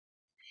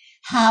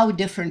how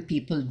different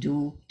people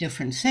do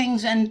different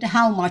things and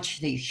how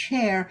much they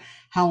share,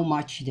 how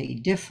much they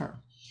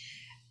differ.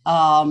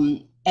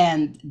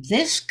 And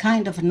this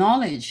kind of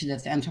knowledge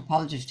that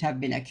anthropologists have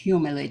been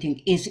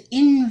accumulating is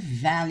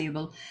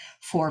invaluable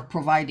for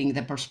providing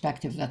the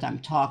perspective that I'm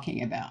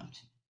talking about.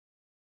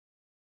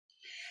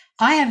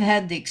 I have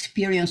had the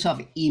experience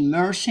of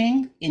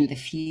immersing in the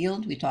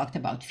field. We talked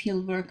about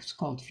fieldwork, it's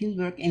called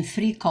fieldwork, in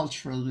 3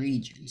 cultural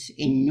regions: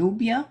 in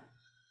Nubia,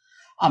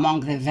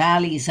 among the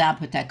valley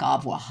Zapotec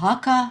of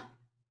Oaxaca,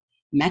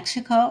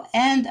 Mexico,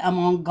 and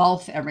among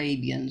Gulf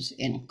Arabians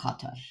in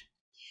Qatar.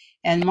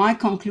 And my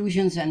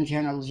conclusions and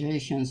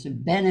generalizations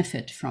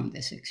benefit from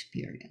this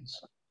experience.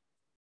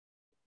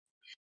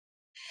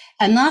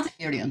 Another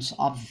experience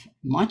of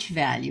much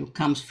value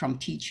comes from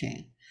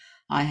teaching.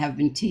 I have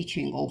been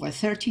teaching over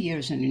 30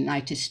 years in the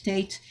United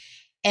States,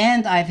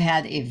 and I've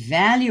had a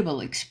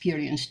valuable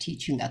experience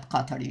teaching at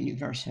Qatar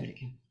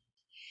University.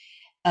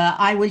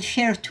 I will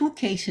share two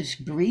cases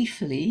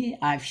briefly.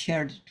 I've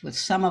shared it with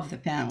some of the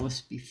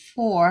panelists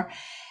before,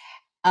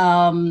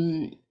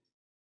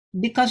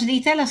 because they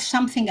tell us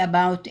something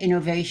about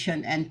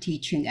innovation and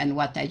teaching and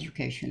what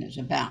education is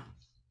about.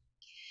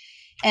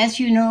 As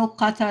you know,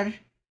 Qatar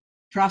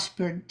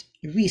prospered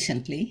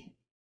recently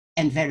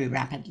and very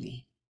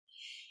rapidly.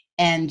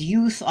 And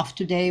youth of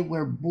today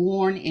were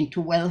born into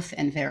wealth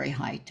and very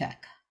high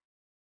tech.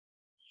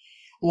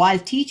 While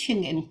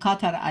teaching in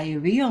Qatar, I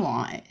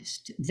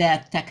realized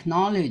that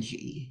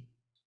technology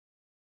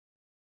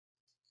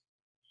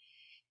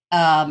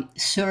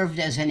served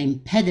as an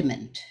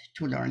impediment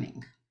to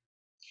learning.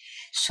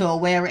 So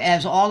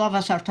whereas all of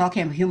us are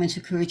talking about human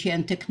security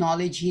and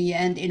technology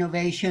and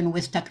innovation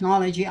with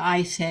technology,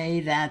 I say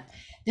that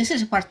this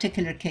is a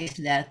particular case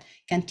that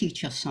can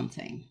teach us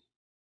something.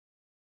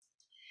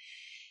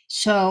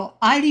 So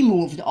I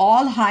removed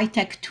all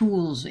high-tech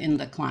tools in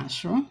the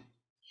classroom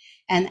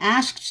and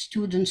asked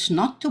students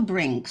not to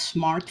bring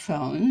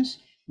smartphones,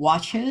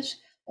 watches,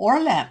 or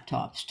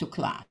laptops to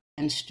class.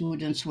 And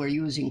students were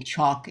using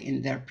chalk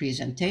in their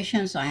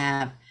presentations. I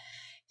have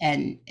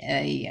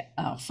a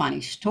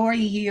funny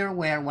story here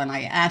where when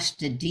I asked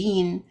the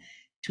dean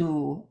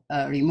to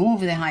remove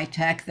the high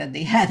tech that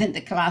they had in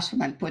the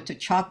classroom and put a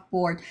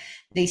chalkboard,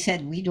 they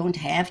said, we don't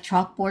have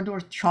chalkboard or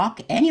chalk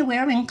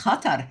anywhere in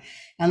Qatar.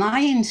 And I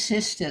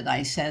insisted,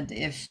 I said,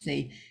 if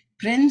the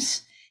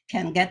prince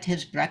can get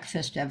his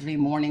breakfast every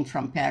morning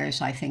from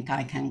Paris, I think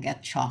I can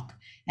get chalk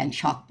and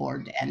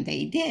chalkboard, and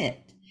they did.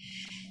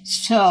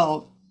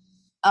 So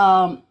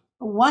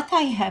what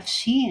I have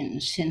seen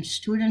since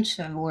students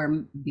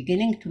were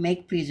beginning to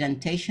make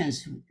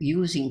presentations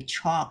using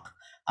chalk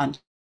on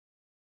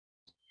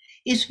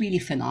is really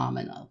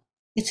phenomenal.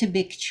 It's a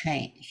big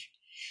change.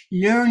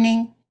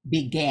 Learning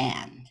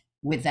began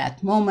with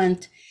that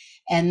moment,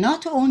 and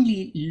not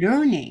only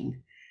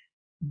learning,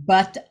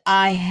 but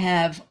I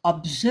have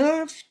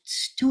observed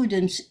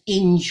students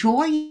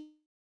enjoying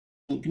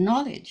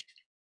knowledge,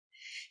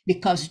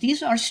 because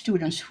these are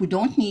students who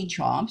don't need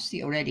jobs.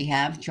 They already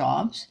have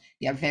jobs.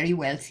 They are very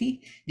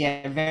wealthy.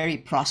 They are very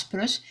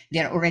prosperous.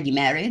 They're already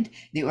married.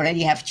 They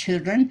already have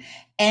children.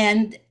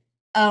 And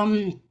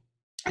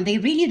they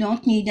really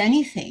don't need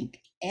anything.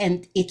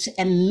 And it's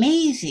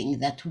amazing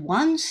that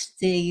once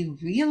they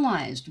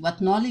realized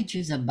what knowledge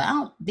is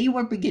about, they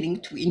were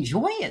beginning to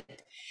enjoy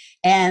it.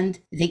 And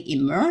they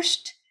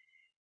immersed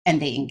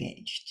and they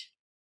engaged.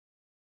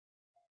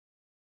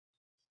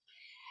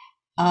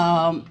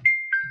 In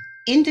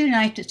the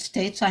United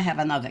States, I have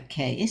another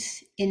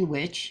case in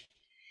which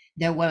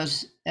there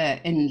was,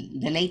 in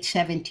the late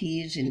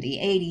 70s, in the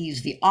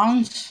 80s, the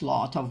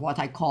onslaught of what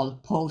I call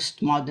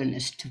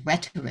postmodernist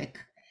rhetoric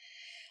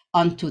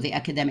onto the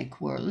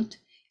academic world,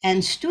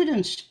 and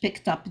students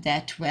picked up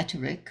that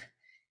rhetoric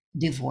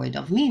devoid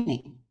of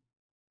meaning.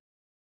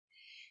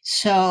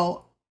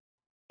 So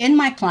in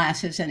my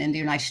classes, and in the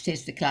United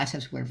States, the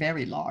classes were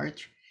very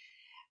large,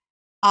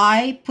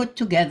 I put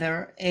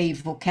together a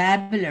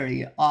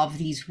vocabulary of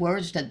these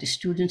words that the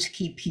students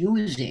keep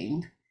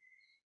using,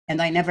 and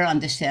I never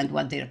understand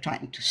what they're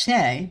trying to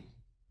say.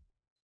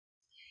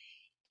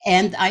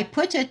 And I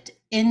put it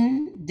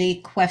in the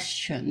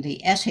question,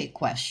 the essay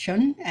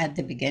question at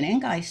the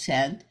beginning. I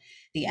said,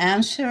 the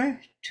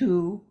answer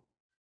to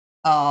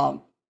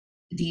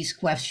these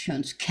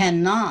questions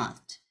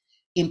cannot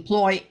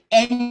employ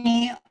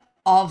any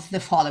of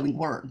the following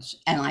words.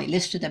 And I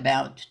listed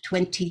about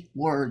 20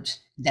 words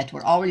that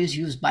were always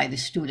used by the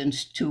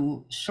students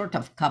to sort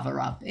of cover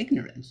up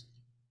ignorance.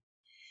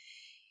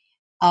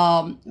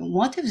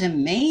 What is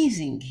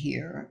amazing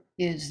here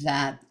is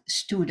that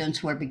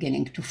students were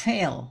beginning to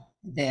fail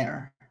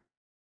their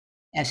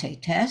essay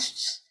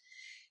tests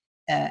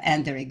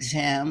and their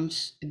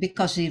exams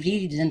because they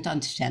really didn't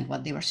understand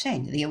what they were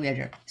saying. They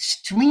were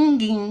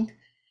stringing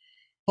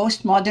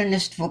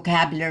postmodernist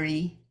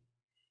vocabulary,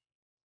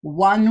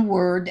 one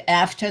word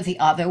after the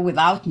other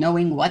without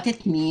knowing what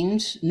it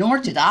means, nor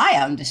did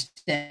I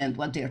understand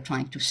what they're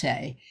trying to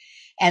say.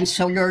 And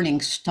so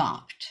learning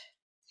stopped.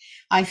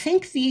 I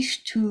think these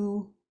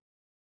two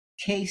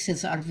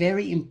cases are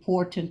very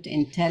important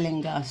in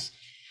telling us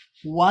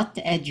what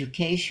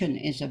education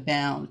is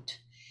about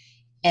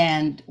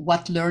and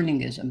what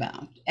learning is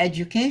about.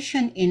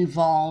 Education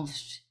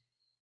involves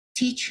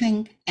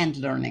teaching and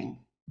learning.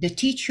 The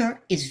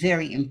teacher is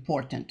very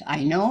important.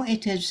 I know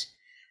it is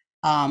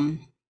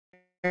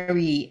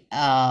very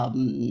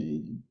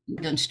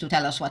students to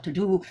tell us what to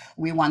do.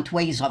 We want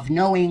ways of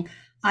knowing.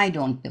 I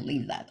don't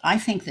believe that. I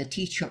think the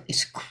teacher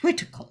is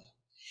critical.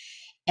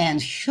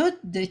 And should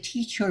the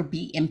teacher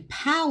be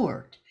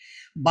empowered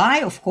by,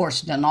 of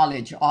course, the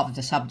knowledge of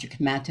the subject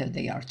matter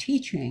they are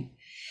teaching,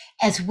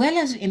 as well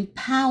as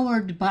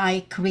empowered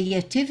by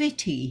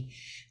creativity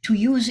to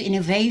use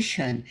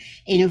innovation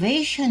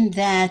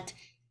that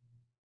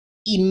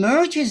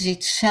emerges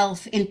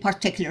itself in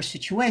particular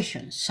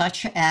situations,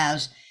 such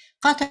as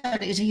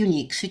Qatar is a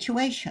unique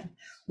situation.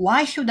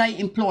 Why should I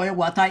employ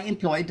what I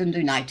employed in the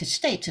United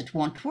States? It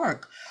won't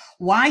work.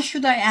 Why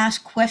should I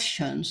ask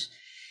questions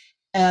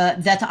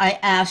that I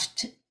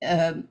asked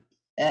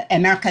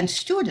American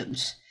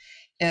students,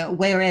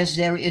 whereas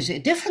there is a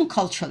different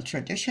cultural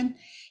tradition,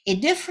 a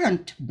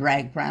different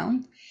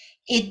background,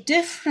 a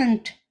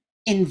different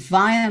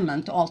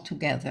environment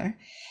altogether,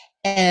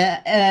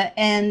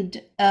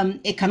 and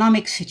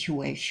economic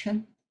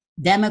situation,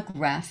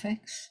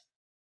 demographics,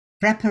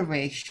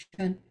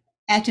 preparation,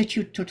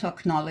 attitude to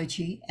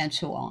technology, and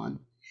so on.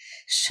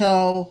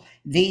 So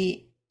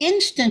the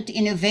instant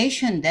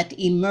innovation that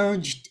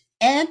emerged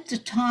at the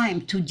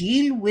time to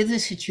deal with the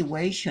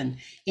situation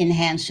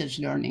enhances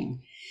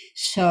learning.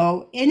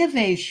 So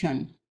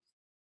innovation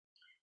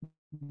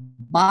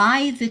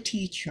by the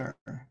teacher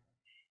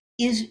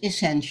is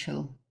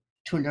essential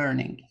to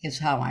learning, is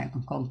how I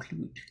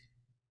conclude.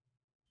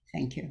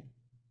 Thank you.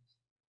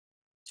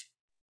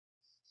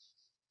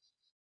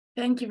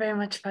 Thank you very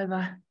much,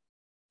 Fadwa.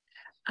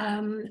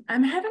 I'm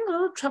having a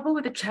little trouble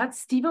with the chat.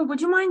 Stephen,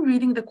 would you mind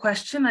reading the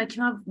question? I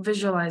cannot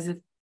visualize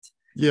it.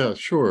 Yeah,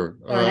 sure.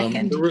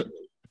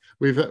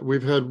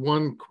 We've had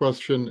one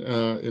question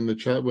in the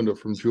chat window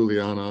from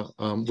Juliana,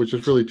 which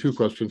is really two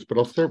questions, but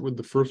I'll start with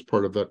the first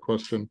part of that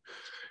question,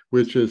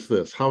 which is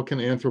this: how can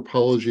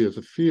anthropology as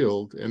a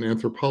field and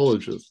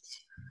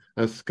anthropologists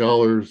as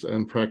scholars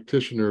and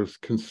practitioners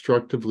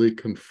constructively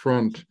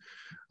confront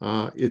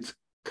its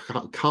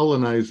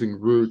colonizing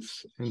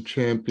roots and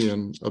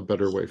champion a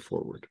better way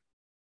forward?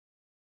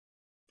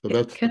 So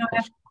that's can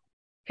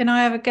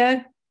I have a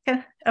go?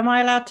 Am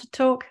I allowed to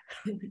talk?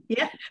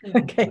 Yeah.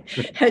 Okay.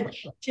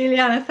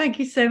 Juliana, thank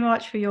you so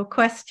much for your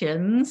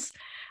questions.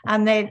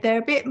 And they're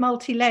a bit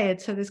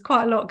multi-layered, so there's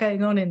quite a lot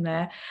going on in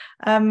there.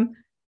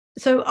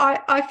 So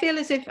I feel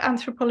as if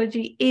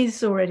anthropology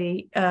is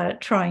already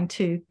trying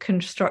to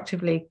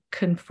constructively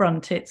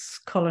confront its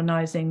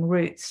colonizing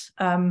roots.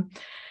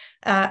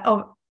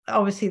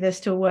 Obviously, there's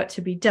still work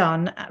to be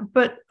done,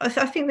 but I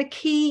think the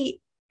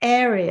key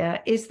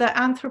area is that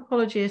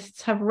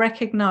anthropologists have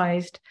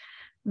recognized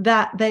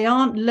that they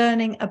aren't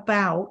learning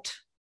about,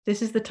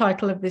 this is the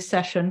title of this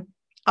session,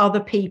 other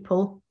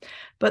people,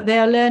 but they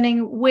are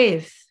learning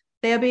with,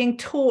 they are being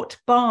taught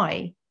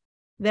by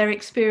their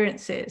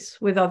experiences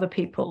with other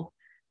people.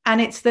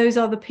 And it's those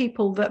other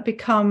people that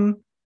become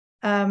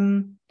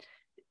sort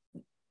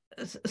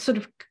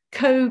of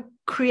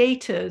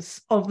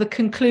co-creators of the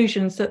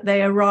conclusions that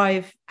they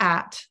arrive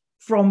at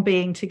from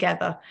being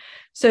together.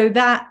 So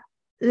that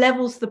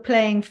levels the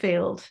playing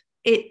field.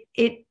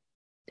 It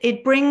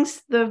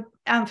brings the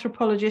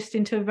anthropologist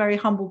into a very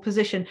humble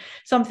position,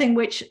 something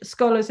which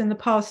scholars in the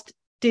past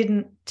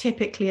didn't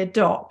typically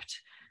adopt.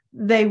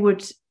 They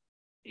would,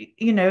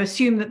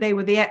 assume that they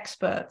were the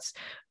experts.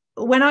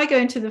 When I go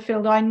into the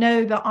field, I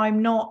know that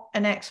I'm not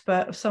an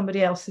expert of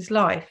somebody else's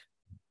life.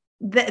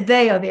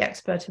 They are the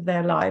expert of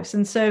their lives.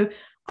 And so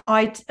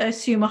I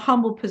assume a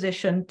humble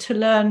position to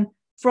learn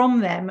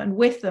from them and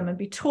with them and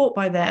be taught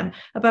by them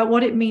about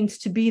what it means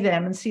to be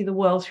them and see the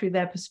world through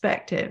their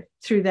perspective,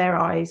 through their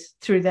eyes,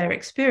 through their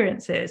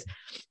experiences.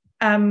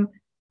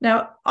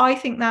 Now, I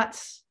think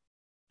that's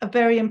a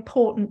very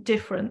important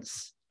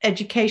difference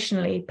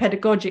educationally,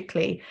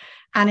 pedagogically,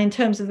 and in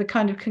terms of the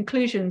kind of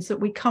conclusions that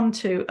we come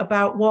to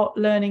about what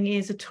learning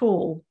is at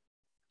all.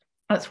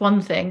 That's one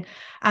thing.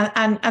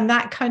 And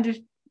that kind of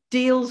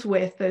deals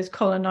with those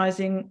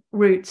colonizing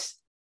roots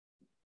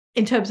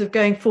in terms of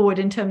going forward,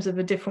 in terms of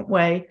a different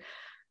way.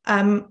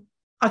 I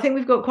think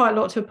we've got quite a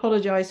lot to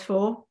apologize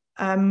for,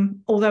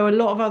 although a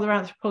lot of other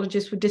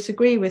anthropologists would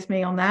disagree with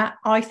me on that.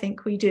 I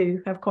think we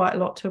do have quite a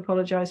lot to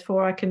apologize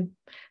for. I can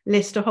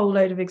list a whole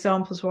load of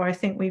examples where I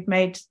think we've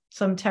made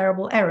some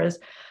terrible errors.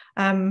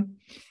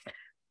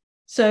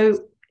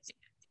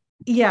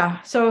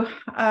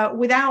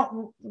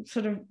 Without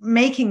sort of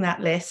making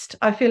that list,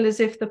 I feel as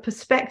if the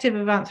perspective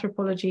of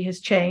anthropology has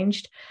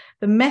changed.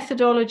 The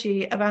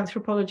methodology of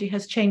anthropology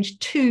has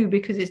changed too,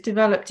 because it's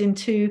developed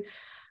into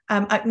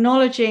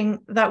acknowledging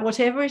that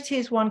whatever it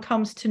is one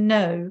comes to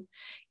know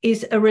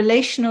is a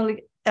relational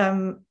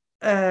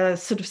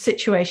sort of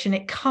situation.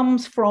 It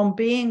comes from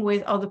being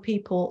with other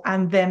people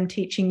and them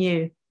teaching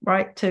you,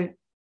 right? So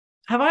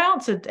have I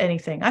answered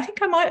anything? I think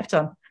I might have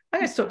done. I'm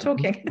going to stop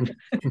talking.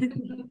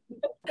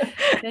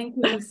 Thank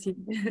you, Luci.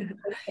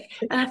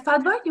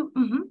 Fadwa,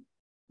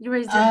 you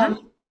raised your hand.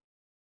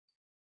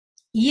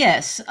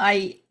 Yes,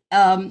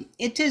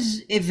 it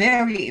is a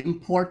very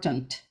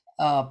important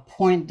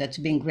point that's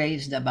being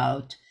raised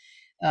about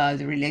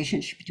the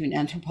relationship between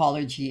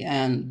anthropology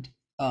and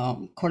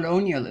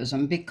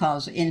colonialism,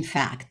 because in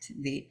fact,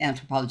 the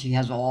anthropology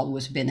has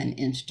always been an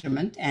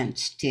instrument and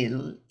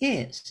still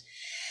is.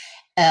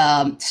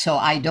 So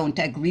I don't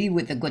agree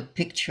with the good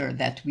picture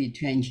that we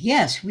change.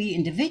 Yes, we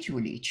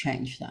individually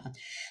change that.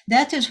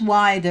 That is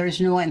why there is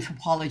no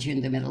anthropology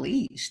in the Middle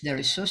East. There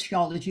is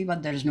sociology,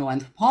 but there is no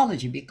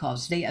anthropology,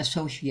 because they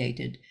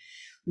associated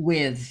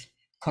with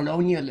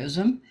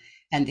colonialism,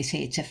 and they say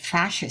it's a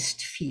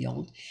fascist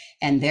field,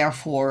 and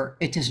therefore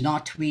it is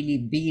not really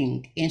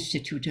being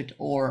instituted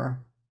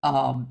or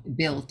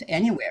built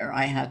anywhere.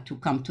 I had to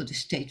come to the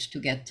States to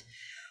get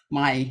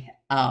my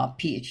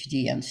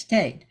PhD and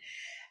stayed.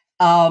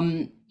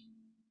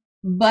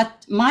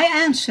 But my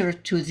answer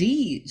to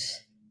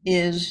these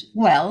is,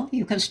 well,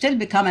 you can still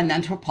become an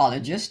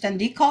anthropologist and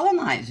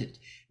decolonize it.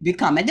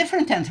 Become a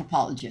different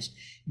anthropologist.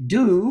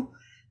 Do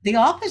the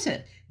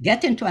opposite.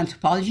 Get into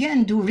anthropology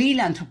and do real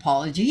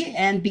anthropology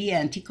and be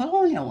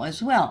anti-colonial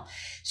as well.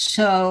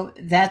 So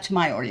that's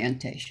my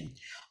orientation.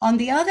 On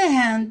the other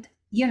hand,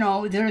 you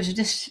know, there's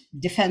this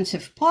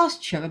defensive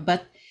posture,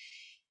 but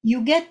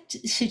you get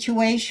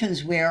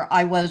situations where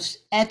I was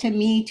at a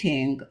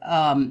meeting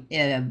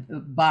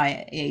by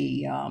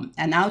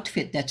an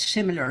outfit that's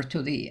similar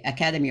to the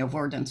Academy of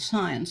Art and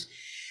Science,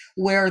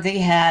 where they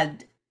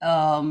had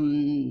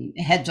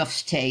heads of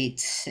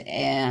states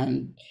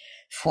and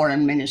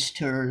foreign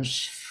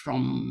ministers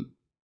from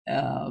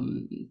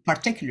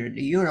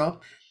particularly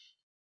Europe,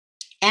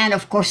 and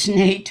of course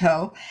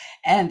NATO,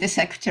 and the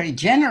Secretary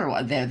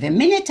General there. The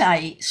minute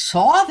I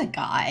saw the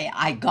guy,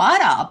 I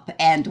got up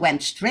and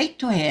went straight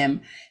to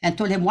him and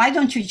told him, why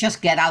don't you just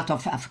get out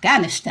of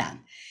Afghanistan?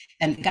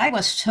 And the guy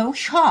was so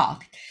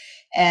shocked.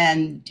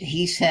 And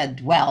he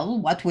said, well,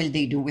 what will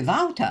they do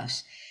without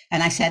us?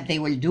 And I said, they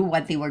will do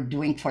what they were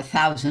doing for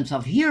thousands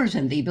of years,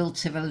 and they built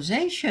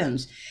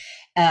civilizations.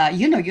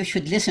 You know, you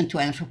should listen to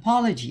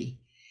anthropology.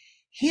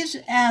 His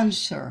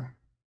answer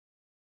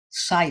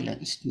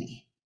silenced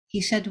me. He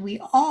said, we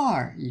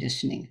are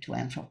listening to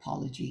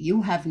anthropology.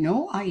 You have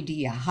no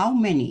idea how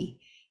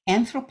many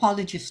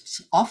anthropologists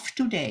of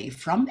today,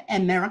 from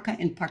America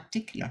in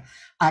particular,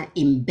 are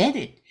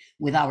embedded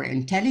with our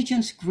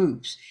intelligence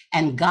groups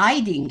and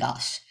guiding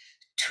us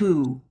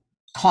to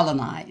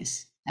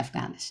colonize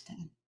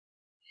Afghanistan.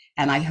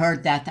 And I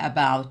heard that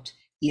about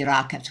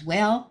Iraq as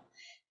well.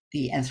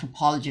 The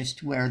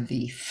anthropologists were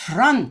in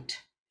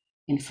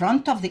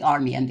front of the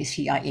army and the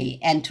CIA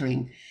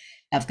entering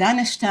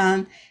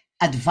Afghanistan,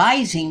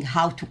 advising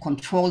how to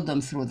control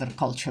them through their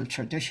cultural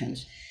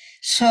traditions.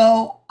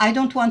 So I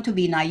don't want to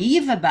be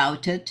naive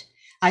about it.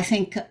 I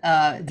think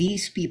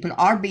these people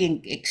are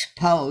being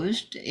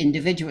exposed.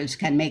 Individuals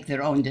can make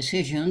their own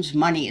decisions.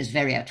 Money is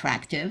very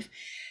attractive.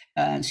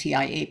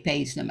 CIA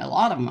pays them a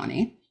lot of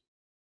money.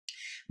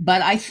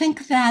 But I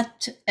think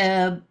that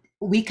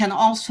we can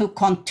also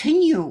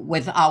continue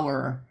with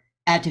our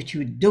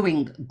attitude,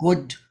 doing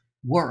good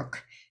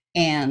work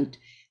and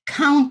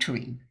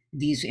countering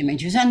these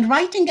images and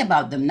writing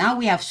about them. Now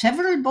we have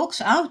several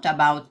books out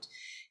about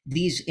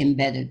these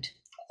embedded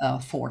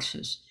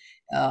forces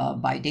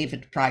by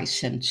David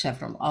Price and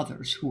several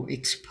others who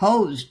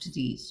exposed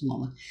these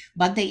moments,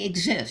 but they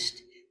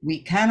exist.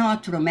 We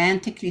cannot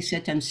romantically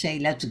sit and say,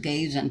 let's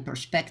gaze in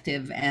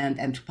perspective and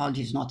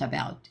anthropology is not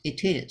about.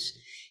 It is.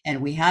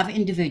 And we have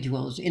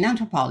individuals in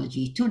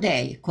anthropology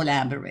today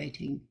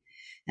collaborating,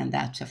 and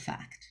that's a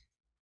fact.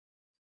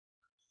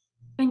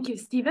 Thank you,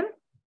 Stephen.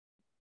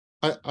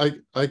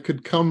 I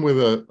could come with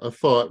a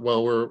thought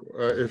while we're,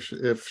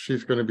 if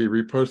she's going to be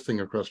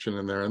reposting a question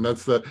in there, and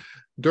that's that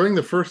during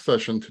the first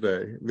session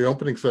today, the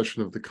opening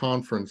session of the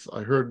conference,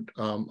 I heard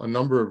a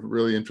number of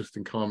really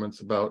interesting comments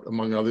about,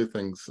 among other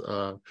things,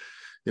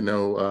 you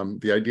know,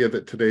 the idea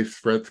that today's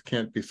threats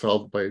can't be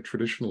solved by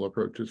traditional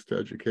approaches to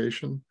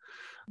education.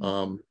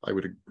 I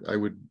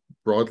would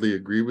broadly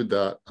agree with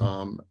that.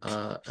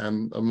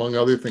 And among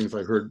other things,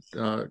 I heard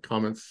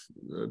comments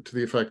to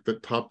the effect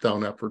that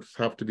top-down efforts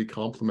have to be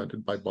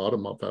complemented by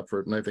bottom-up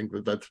effort. And I think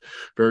that that's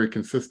very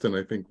consistent,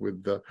 I think,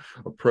 with the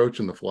approach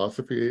and the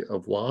philosophy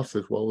of WAS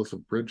as well as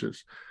of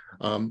Bridges.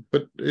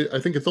 But I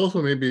think it's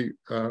also maybe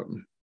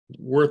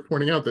worth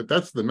pointing out that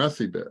that's the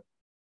messy bit.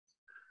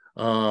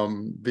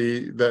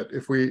 That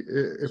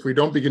if we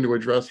don't begin to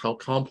address how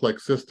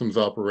complex systems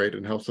operate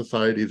and how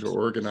societies are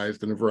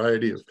organized in a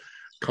variety of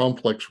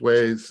complex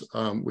ways,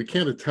 we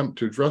can't attempt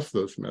to address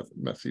those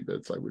messy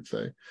bits, I would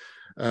say.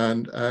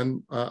 And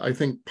I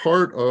think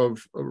part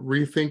of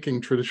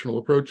rethinking traditional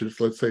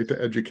approaches, let's say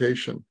to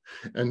education,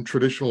 and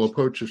traditional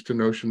approaches to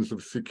notions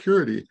of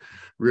security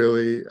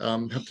really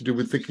have to do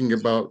with thinking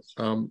about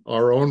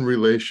our own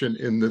relation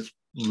in this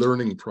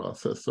learning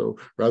process. So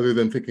rather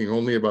than thinking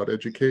only about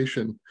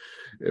education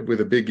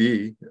with a big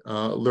E,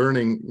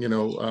 learning, you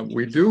know,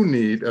 we do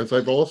need, as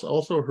I've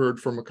also heard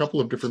from a couple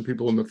of different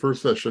people in the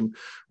first session,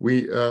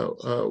 we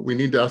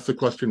need to ask the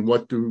question,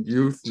 what do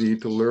youth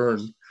need to learn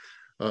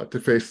to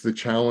face the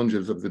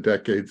challenges of the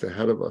decades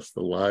ahead of us,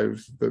 the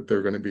lives that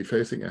they're going to be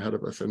facing ahead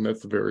of us? And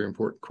that's a very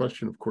important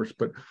question, of course,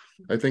 but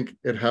I think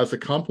it has a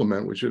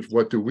complement, which is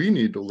what do we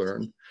need to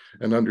learn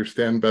and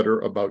understand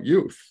better about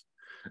youth?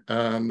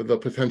 And the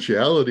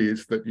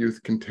potentialities that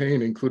youth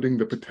contain, including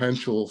the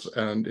potentials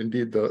and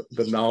indeed the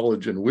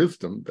knowledge and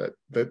wisdom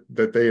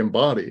that they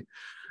embody.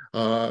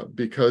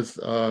 because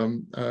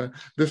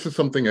this is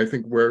something I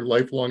think where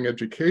lifelong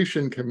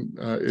education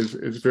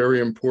is very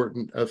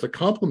important as a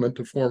complement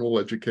to formal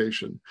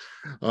education,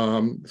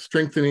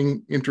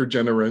 strengthening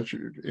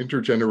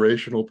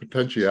intergenerational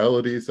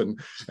potentialities and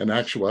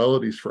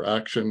actualities for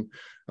action,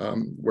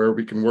 where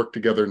we can work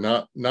together,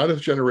 not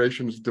as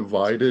generations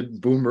divided,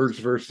 boomers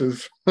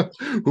versus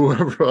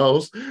whoever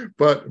else,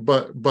 but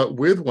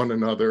with one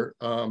another,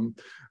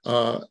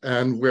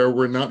 and where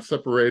we're not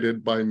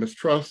separated by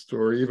mistrust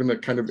or even a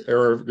kind of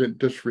arrogant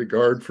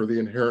disregard for the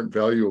inherent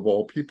value of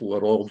all people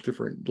at all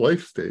different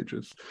life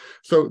stages.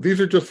 So these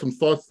are just some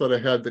thoughts that I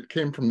had that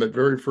came from that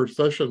very first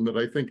session that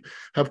I think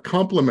have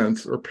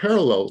complements or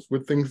parallels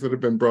with things that have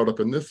been brought up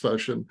in this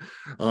session,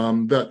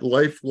 that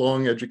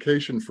lifelong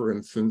education, for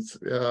instance,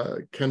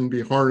 can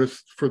be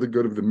harnessed for the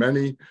good of the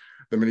many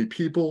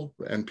people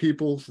and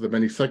peoples, the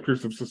many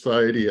sectors of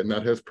society, and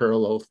that has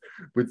parallels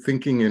with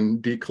thinking in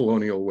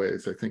decolonial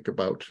ways, I think,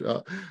 about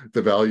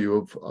the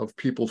value of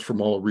peoples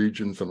from all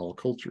regions and all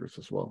cultures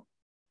as well.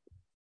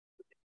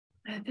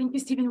 Thank you,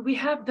 Stephen. We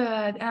have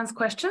Anne's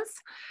question.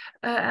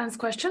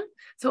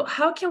 So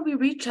how can we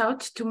reach out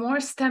to more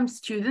STEM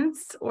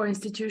students or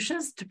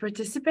institutions to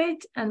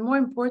participate and, more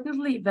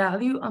importantly,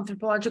 value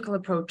anthropological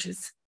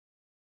approaches?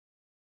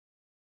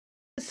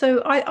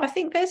 So I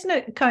think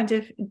Vesna kind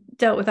of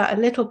dealt with that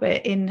a little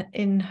bit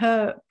in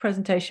her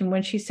presentation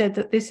when she said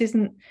that this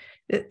isn't,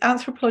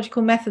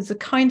 anthropological methods are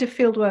kind of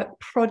fieldwork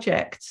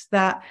projects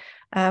that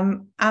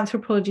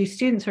anthropology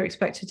students are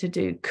expected to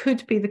do,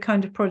 could be the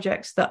kind of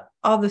projects that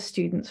other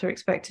students are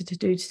expected to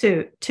do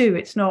too.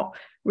 It's not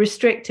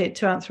restricted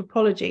to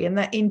anthropology, and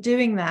that in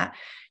doing that,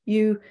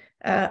 you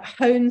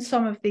hone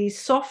some of these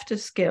softer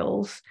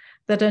skills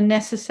that are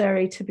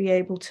necessary to be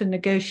able to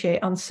negotiate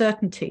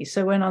uncertainty.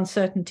 So when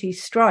uncertainty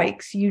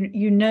strikes,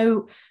 you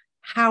know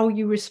how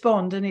you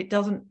respond, and it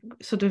doesn't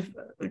sort of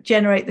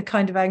generate the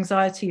kind of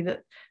anxiety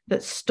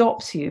that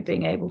stops you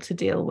being able to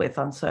deal with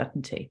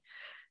uncertainty.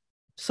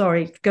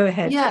 Sorry, go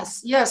ahead.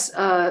 Yes.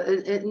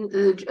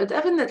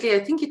 Definitely. I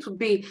think it would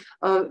be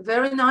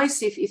very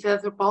nice if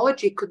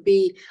anthropology could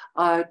be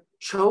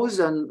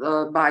chosen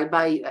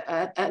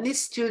by any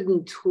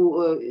student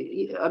who,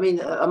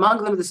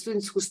 among them the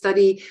students who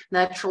study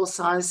natural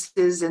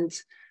sciences and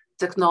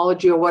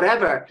technology or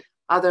whatever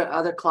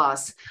other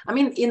class.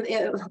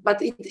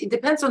 But it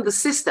depends on the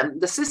system.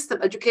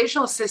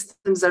 Educational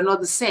systems are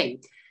not the same.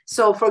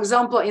 So, for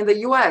example, in the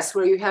US,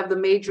 where you have the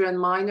major and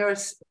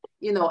minors,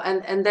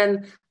 and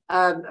then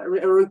a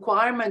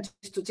requirement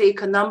to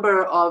take a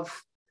number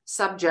of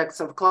subjects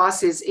of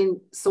classes in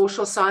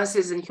social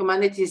sciences and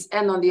humanities,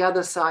 and on the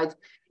other side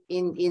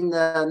in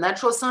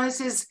natural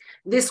sciences,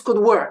 this could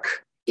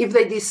work if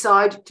they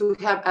decide to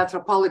have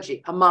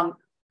anthropology among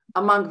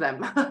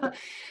them.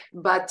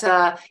 But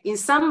in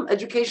some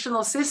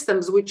educational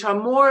systems which are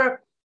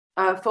more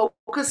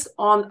focused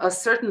on a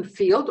certain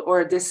field or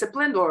a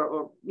discipline,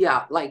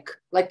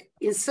 like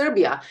in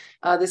Serbia,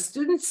 the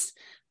students,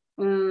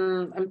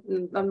 I'm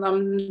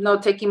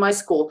not taking my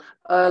school,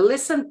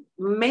 listen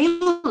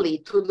mainly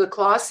to the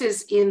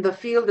classes in the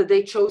field that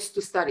they chose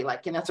to study,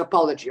 like in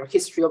anthropology or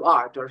history of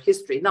art or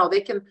history. Now they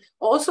can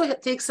also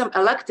take some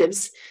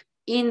electives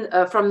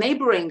from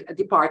neighboring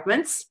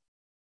departments,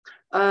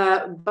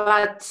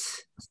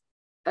 but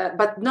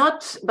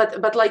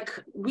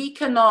we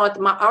cannot,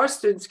 our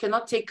students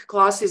cannot take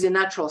classes in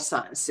natural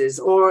sciences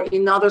or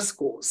in other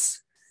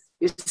schools.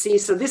 You see,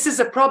 so this is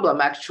a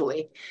problem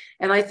actually.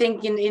 And I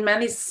think in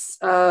many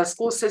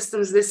school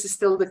systems, this is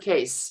still the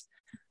case.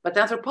 But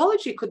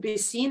anthropology could be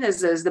seen as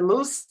the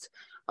most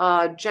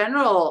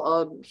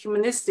general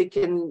humanistic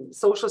and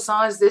social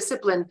science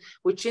discipline,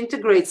 which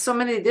integrates so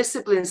many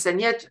disciplines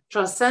and yet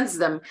transcends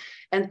them,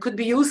 and could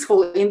be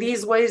useful in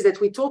these ways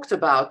that we talked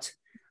about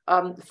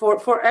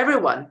for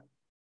everyone.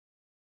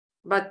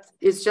 But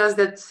it's just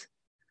that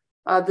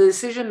the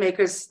decision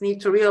makers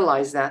need to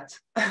realize that.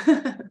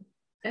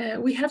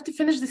 We have to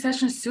finish the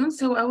session soon,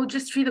 so I will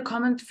just read a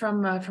comment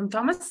from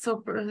Thomas.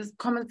 So,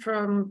 comment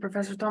from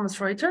Professor Thomas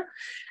Reuter.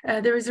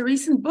 There is a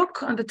recent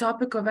book on the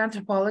topic of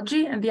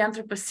anthropology and the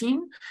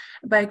Anthropocene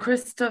by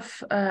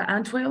Christoph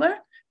Antweiler.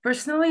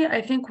 Personally,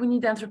 I think we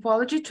need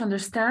anthropology to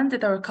understand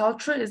that our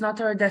culture is not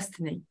our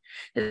destiny,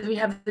 that we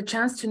have the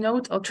chance to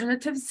note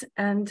alternatives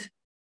and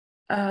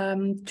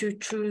to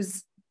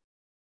choose.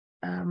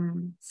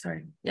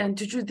 To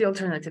choose the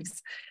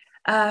alternatives.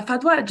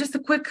 Fadwa, just a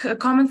quick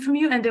comment from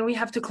you, and then we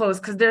have to close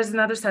because there's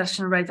another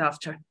session right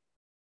after.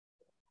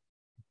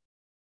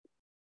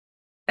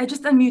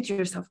 Just unmute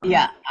yourself.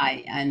 Yeah,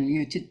 I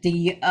unmuted.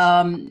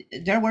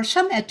 There were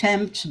some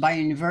attempts by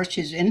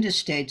universities in the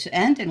States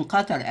and in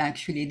Qatar,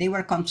 actually. They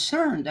were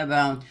concerned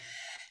about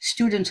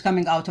students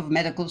coming out of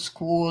medical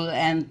school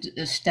and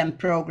STEM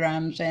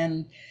programs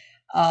and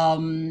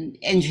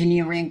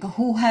engineering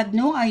who had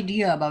no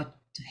idea about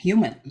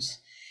humans.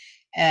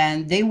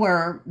 And they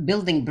were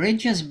building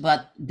bridges,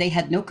 but they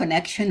had no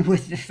connection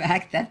with the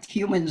fact that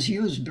humans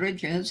use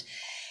bridges,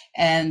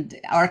 and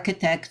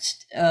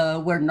architects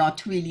were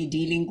not really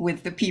dealing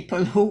with the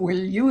people who will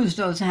use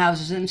those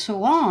houses and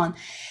so on.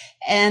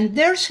 And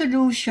their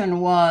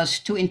solution was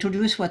to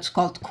introduce what's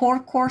called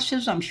core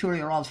courses. I'm sure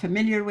you're all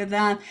familiar with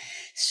that.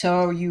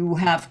 So you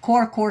have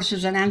core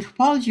courses, and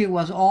anthropology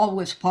was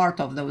always part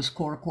of those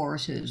core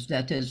courses.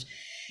 That is,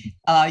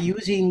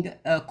 using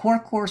core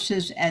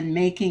courses and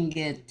making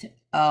it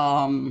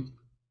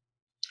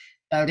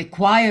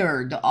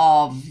required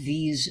of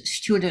these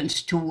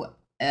students to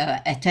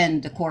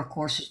attend the core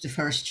courses the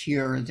first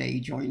year they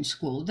join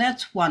school.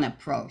 That's one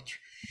approach.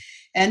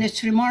 And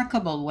it's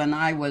remarkable, when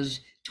I was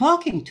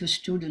talking to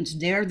students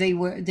there,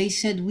 they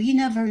said, we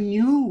never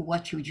knew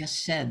what you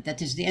just said.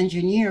 That is, the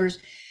engineers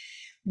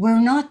were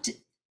not,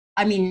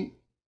 I mean,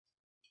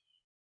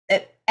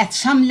 at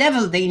some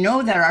level, they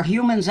know there are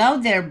humans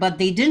out there, but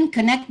they didn't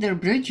connect their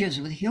bridges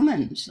with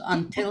humans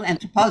until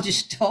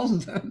anthropologists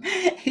told them,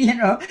 you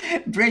know,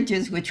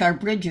 bridges, which are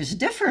bridges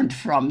different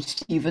from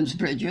Stephen's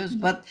bridges,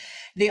 but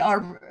they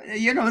are,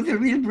 you know, the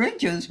real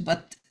bridges,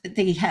 but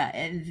they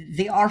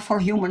are for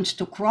humans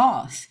to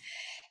cross.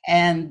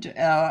 And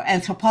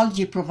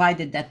anthropology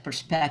provided that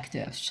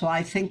perspective. So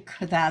I think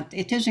that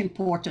it is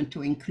important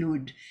to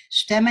include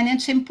STEM, and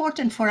it's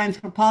important for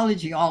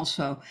anthropology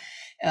also,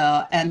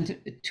 and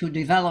to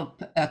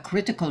develop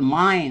critical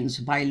minds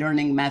by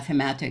learning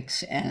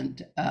mathematics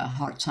and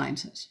hard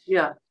sciences.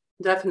 Yeah,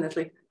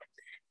 definitely.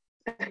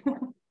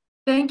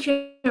 Thank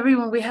you,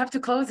 everyone. We have to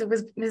close.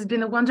 It's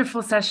been a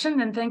wonderful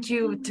session, and thank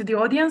you to the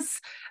audience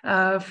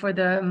for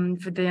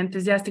the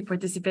enthusiastic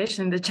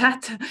participation in the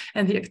chat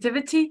and the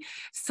activity.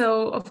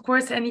 So, of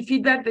course, any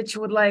feedback that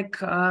you would like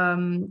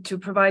to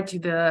provide to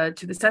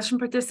the session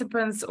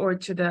participants or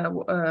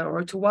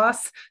to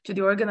WAS, to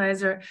the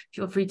organizer,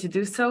 feel free to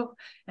do so.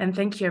 And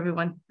thank you,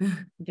 everyone,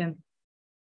 again.